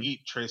 and they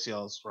eat Tracee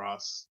Ellis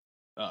Ross.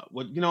 I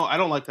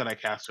don't like that I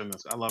cast her in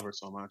this. I love her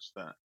so much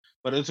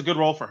but it's a good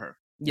role for her.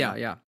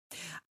 Yeah.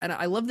 And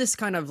I love this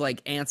kind of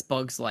like Ants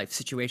Bugs Life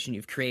situation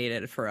you've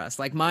created for us.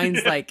 Like mine's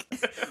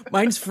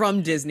mine's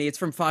from Disney. It's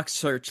from Fox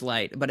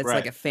Searchlight, but it's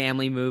like a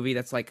family movie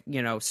that's like,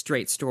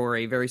 straight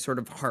story, very sort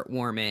of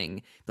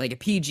heartwarming, like a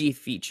PG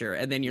feature.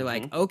 And then you're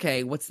like,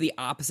 okay, what's the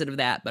opposite of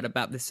that, but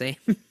about the same?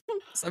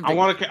 I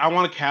want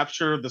to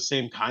capture the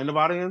same kind of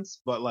audience,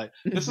 but like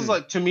this is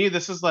like, to me,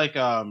 this is like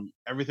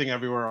Everything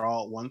Everywhere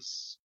All at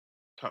Once.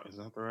 Is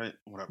that the right?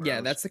 Whatever. Yeah,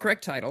 that's the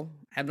correct title.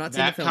 Have not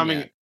seen the film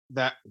yet.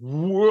 That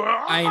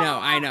I know.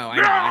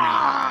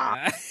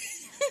 I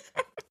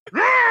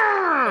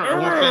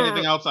won't say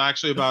anything else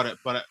actually about it,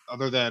 but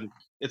other than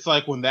it's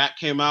like when that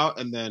came out,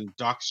 and then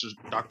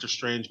Doctor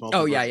Strange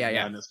Multiverse of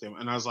Madness came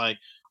out, and I was like,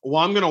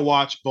 well, I'm gonna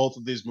watch both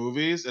of these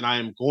movies, and I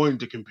am going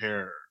to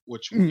compare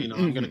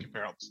I'm gonna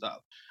compare all the stuff.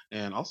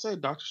 And I'll say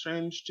Doctor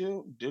Strange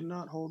 2 did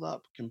not hold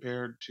up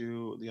compared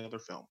to the other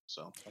film.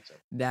 So that's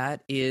it.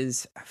 That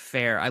is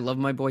fair. I love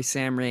my boy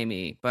Sam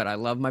Raimi, but I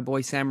love my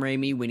boy Sam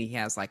Raimi when he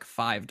has like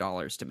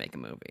 $5 to make a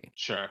movie.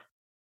 Sure.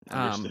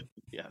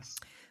 Yes.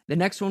 The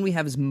next one we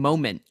have is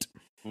Moment.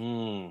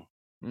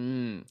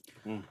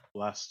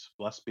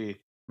 Blessed be.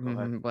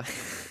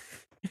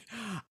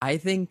 I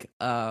think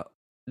The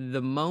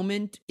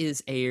Moment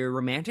is a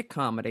romantic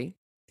comedy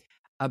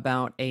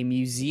about a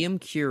museum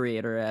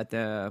curator at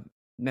the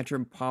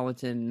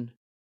the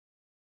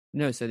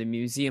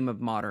Museum of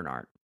Modern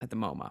Art at the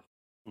MoMA.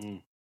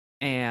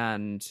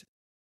 And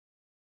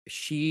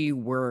she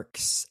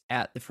works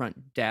at the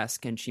front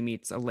desk, and she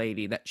meets a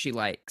lady that she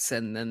likes,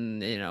 and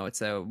then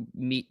it's a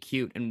meet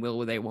cute and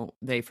won't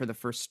they for the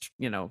first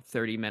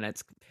 30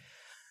 minutes,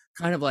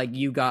 kind of like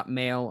You Got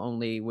Mail,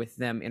 only with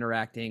them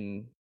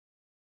interacting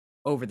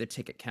over the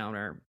ticket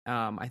counter.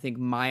 I think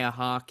Maya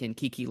Hawke and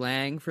Kiki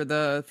Lang for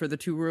the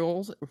two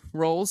roles,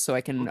 so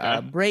I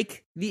can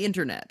break the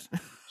internet.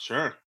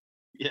 Sure.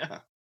 Yeah.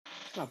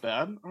 Not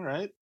bad. All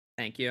right.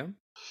 Thank you.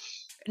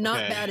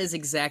 Not bad is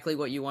exactly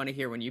what you want to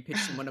hear when you pitch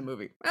someone a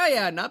movie. Oh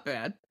yeah, not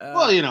bad.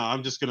 Well,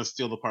 I'm just gonna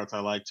steal the parts I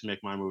like to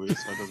make my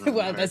movies, so it doesn't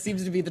well, that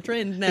seems to be the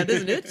trend now,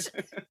 doesn't it?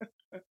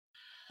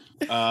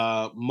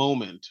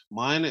 Moment.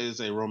 Mine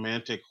is a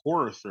romantic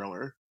horror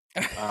thriller.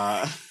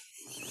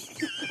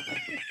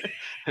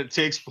 It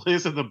takes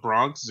place at the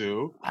Bronx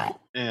Zoo,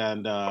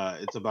 and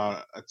it's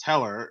about a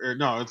teller.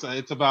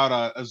 It's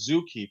about a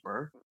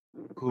zookeeper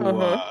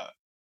who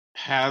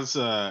has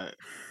there's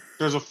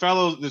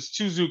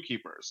two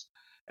zookeepers,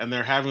 and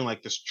they're having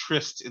like this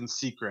tryst in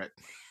secret.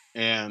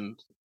 And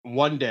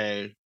one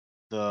day,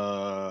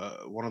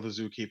 one of the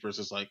zookeepers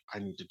is like, I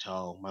need to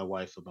tell my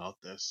wife about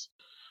this.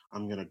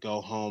 I'm going to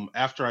go home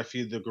after I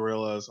feed the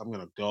gorillas. I'm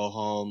going to go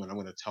home and I'm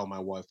going to tell my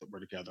wife that we're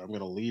together. I'm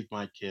going to leave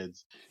my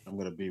kids. I'm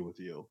going to be with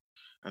you.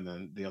 And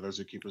then the other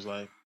zookeeper's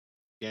like,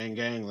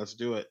 gang, let's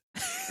do it.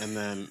 And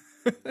then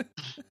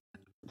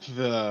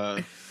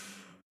the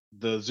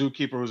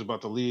zookeeper who's about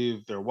to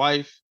leave their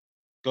wife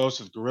goes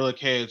to the gorilla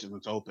cage, and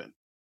it's open.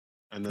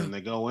 And then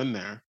they go in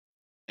there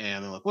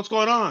and they're like, what's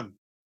going on?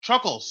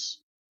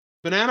 Chuckles,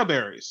 banana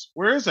berries.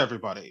 Where is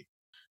everybody?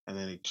 And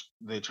then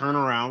they turn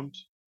around,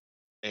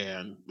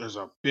 and there's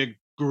a big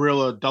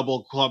gorilla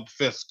double club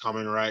fist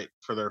coming right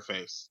for their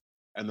face.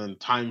 And then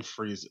time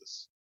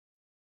freezes.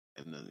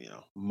 And then,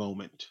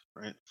 moment,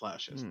 right?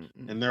 Flashes.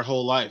 And their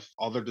whole life,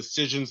 all their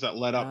decisions that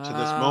led up to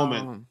this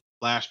moment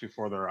flash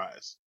before their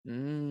eyes.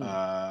 And,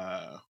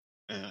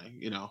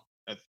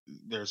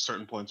 there's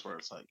certain points where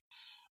it's like,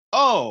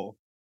 oh,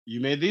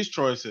 you made these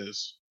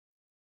choices.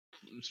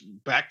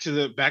 Back to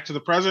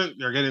the present,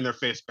 they're getting their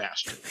face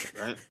bashed,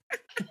 right?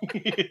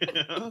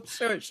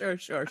 Sure.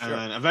 And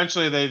then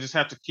eventually they just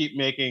have to keep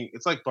making.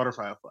 It's like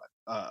butterfly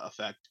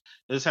effect.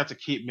 They just have to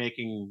keep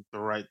making the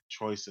right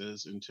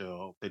choices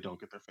until they don't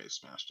get their face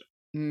smashed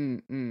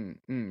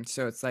in.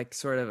 So it's like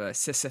sort of a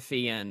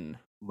Sisyphean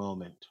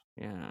moment.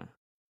 Yeah.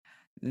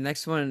 The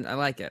next one, I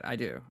like it. I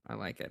do. I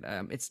like it.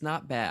 It's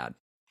not bad.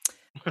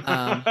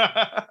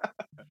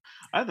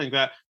 I think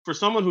that for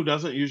someone who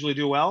doesn't usually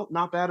do well,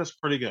 not bad is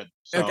pretty good.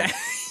 So, okay.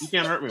 You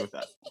can't hurt me with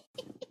that.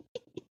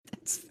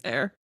 That's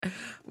fair.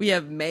 We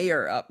have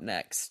Mayor up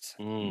next.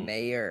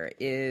 Mayor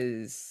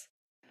is...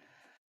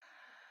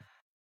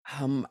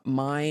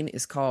 mine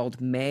is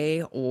called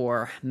May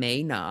or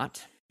May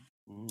Not.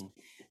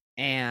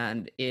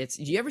 And it's...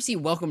 Do you ever see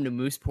Welcome to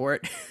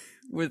Mooseport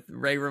with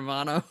Ray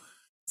Romano?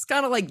 It's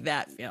kind of like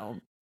that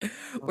film.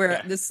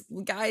 Where this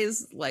guy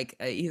is like...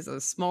 he's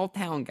a small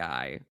town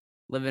guy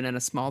living in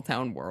a small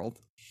town world.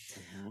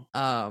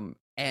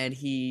 And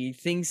he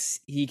thinks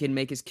he can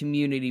make his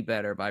community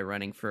better by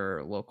running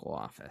for local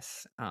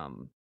office.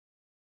 And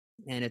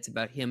it's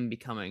about him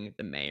becoming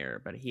the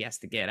mayor, but he has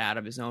to get out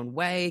of his own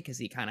way because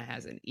he kind of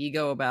has an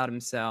ego about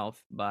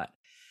himself. But,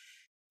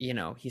 you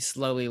know, he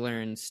slowly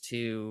learns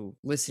to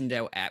listen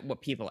to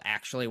what people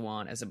actually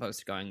want as opposed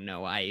to going,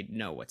 no, I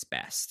know what's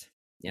best.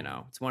 You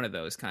know, it's one of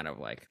those kind of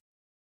like,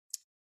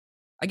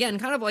 again,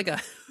 kind of like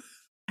a,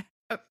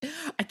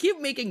 I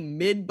keep making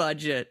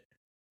mid-budget,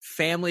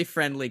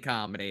 family-friendly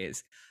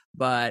comedies,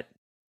 but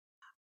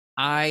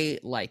I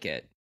like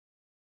it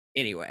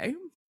anyway.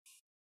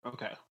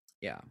 Okay.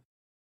 Yeah.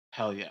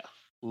 Hell yeah.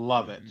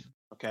 Love it.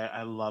 Okay,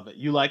 I love it.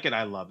 You like it,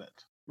 I love it.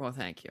 Well,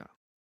 thank you.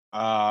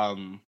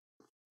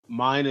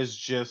 Mine is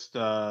just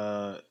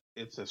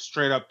it's a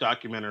straight up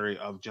documentary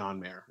of John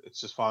Mayer.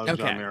 It's just following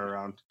John Mayer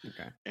around.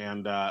 Okay.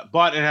 And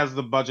but it has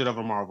the budget of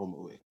a Marvel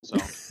movie. So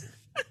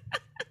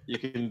you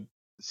can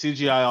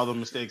CGI all the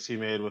mistakes he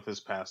made with his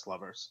past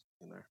lovers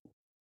in there.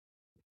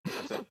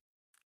 That's it.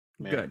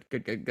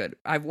 Good.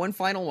 I have one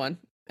final one,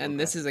 and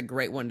this is a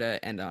great one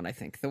to end on, I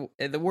think.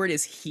 The word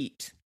is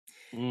Heat.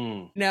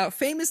 Now,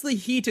 famously,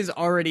 Heat is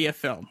already a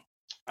film.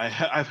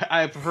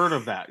 I've heard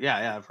of that.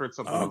 Yeah, I've heard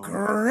something. Oh,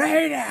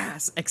 great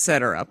ass,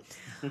 etc.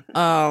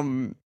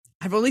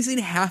 I've only seen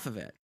half of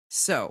it.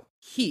 So,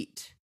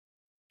 Heat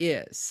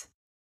is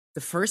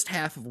the first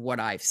half of what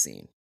I've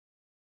seen,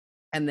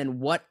 and then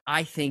what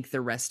I think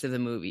the rest of the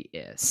movie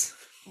is.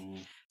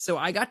 So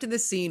I got to the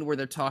scene where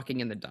they're talking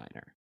in the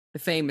diner. The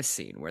famous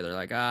scene where they're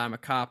like, I'm a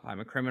cop, I'm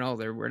a criminal,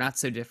 we're not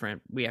so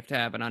different, we have to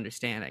have an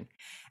understanding.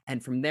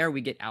 And from there, we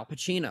get Al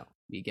Pacino,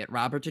 we get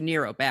Robert De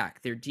Niro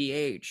back. They're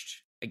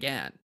de-aged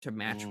again to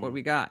match what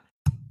we got.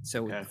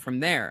 So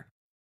from there,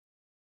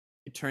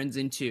 it turns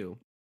into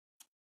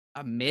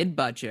a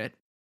mid-budget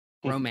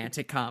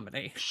romantic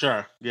comedy.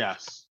 Sure,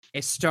 yes. A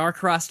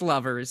star-crossed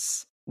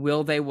lovers,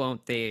 will they,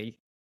 won't they,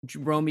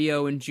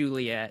 Romeo and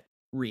Juliet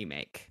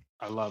remake.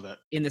 I love it.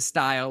 In the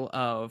style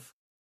of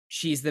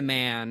She's the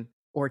Man,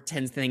 or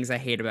 10 Things I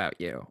Hate About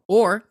You,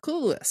 or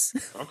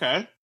Clueless.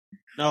 Okay.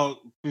 Now,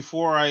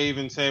 before I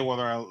even say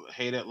whether I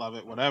hate it, love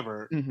it,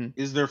 whatever,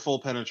 is there full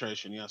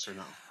penetration, yes or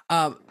no?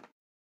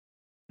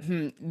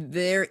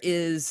 There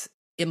is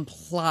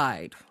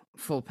implied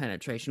full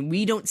penetration.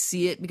 We don't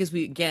see it because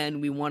we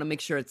want to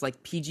make sure it's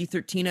like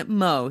PG-13 at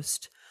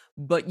most,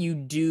 but you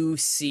do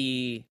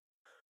see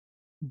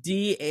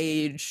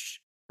de-aged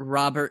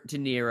Robert De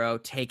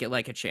Niro take it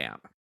like a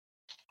champ.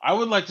 I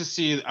would like to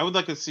see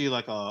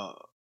like a,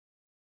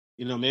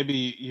 you know,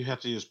 maybe you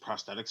have to use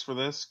prosthetics for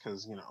this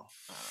because, you know,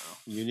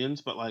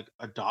 unions, but like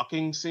a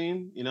docking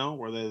scene, you know,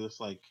 where they just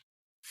like,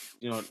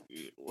 you know, I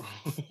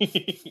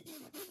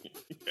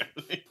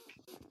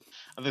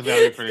think that would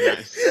be pretty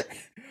nice.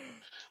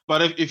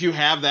 But if you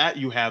have that,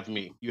 you have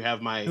me. You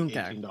have my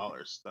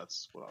 $18.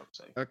 That's what I would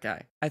say.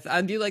 Okay,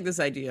 I do like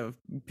this idea of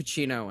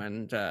Pacino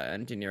and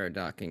De Niro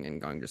docking and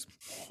going just,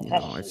 you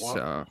know, it's it's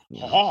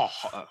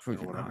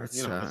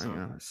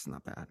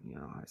not bad, you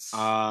know, it's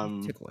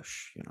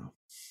ticklish, you know.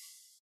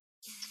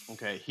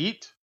 Okay,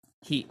 Heat.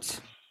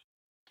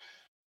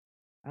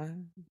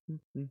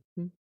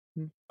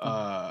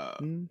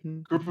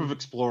 Group of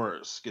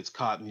explorers gets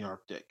caught in the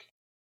Arctic.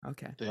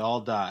 Okay. They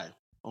all die.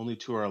 Only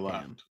 2 are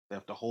left. Damn. They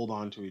have to hold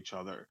on to each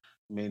other,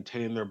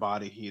 maintain their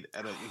body heat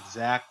at an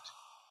exact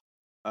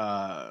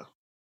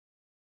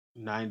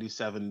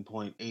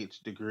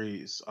 97.8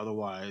 degrees.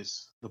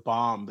 Otherwise, the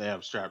bomb they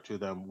have strapped to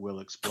them will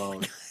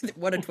explode.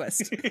 What a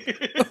twist.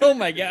 Oh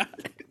my god.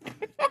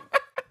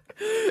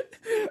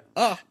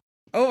 Oh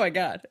my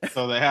god.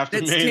 So they have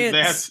to they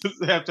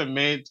have to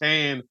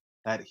maintain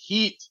that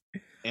heat.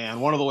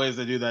 And one of the ways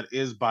they do that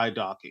is by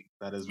docking.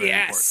 That is very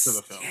important to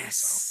the film. Yes,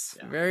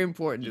 so, yeah. Very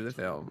important to the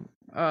film.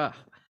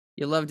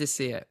 You love to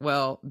see it.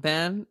 Well,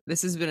 Ben,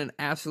 this has been an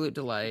absolute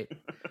delight.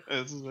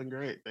 This has been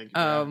great. Thank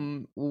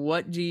you.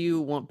 What do you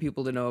want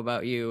people to know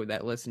about you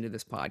that listen to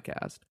this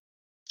podcast?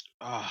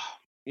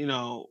 You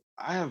know,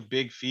 I have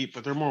big feet,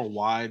 but they're more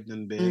wide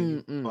than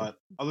big. But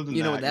other than that,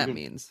 you know what that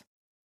means.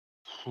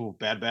 Oh,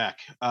 bad back.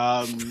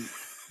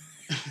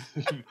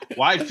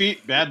 Wide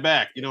feet, bad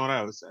back. You know what I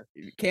always say.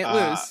 You can't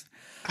lose.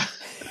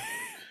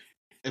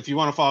 If you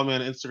want to follow me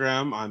on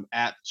Instagram, I'm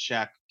at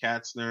Shaq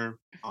Katzner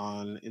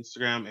on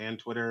Instagram and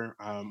Twitter.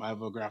 I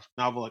have a graphic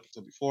novel, like I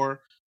said before,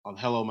 called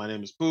Hello, My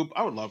Name is Poop.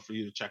 I would love for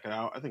you to check it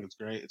out. I think it's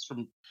great.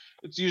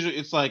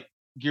 It's like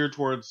geared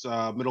towards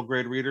middle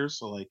grade readers,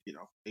 so like, you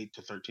know, 8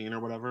 to 13 or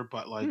whatever.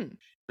 But like,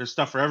 there's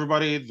stuff for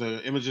everybody.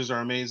 The images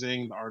are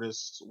amazing. The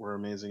artists were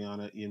amazing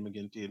on it. Ian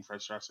McGinty and Fred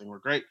Strassing were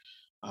great.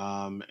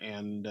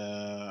 And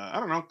I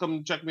don't know,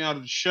 come check me out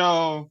at the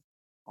show.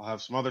 I'll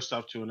have some other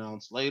stuff to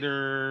announce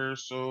later.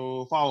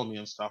 So follow me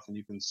and stuff, and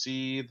you can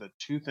see the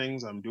two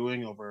things I'm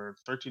doing over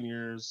 13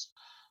 years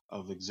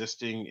of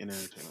existing in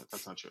entertainment.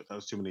 That's not true. That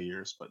was too many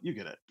years, but you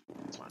get it.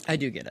 It's fine. I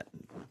do get it.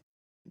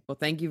 Well,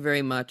 thank you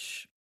very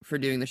much for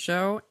doing the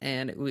show,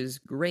 and it was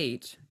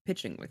great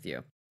pitching with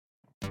you.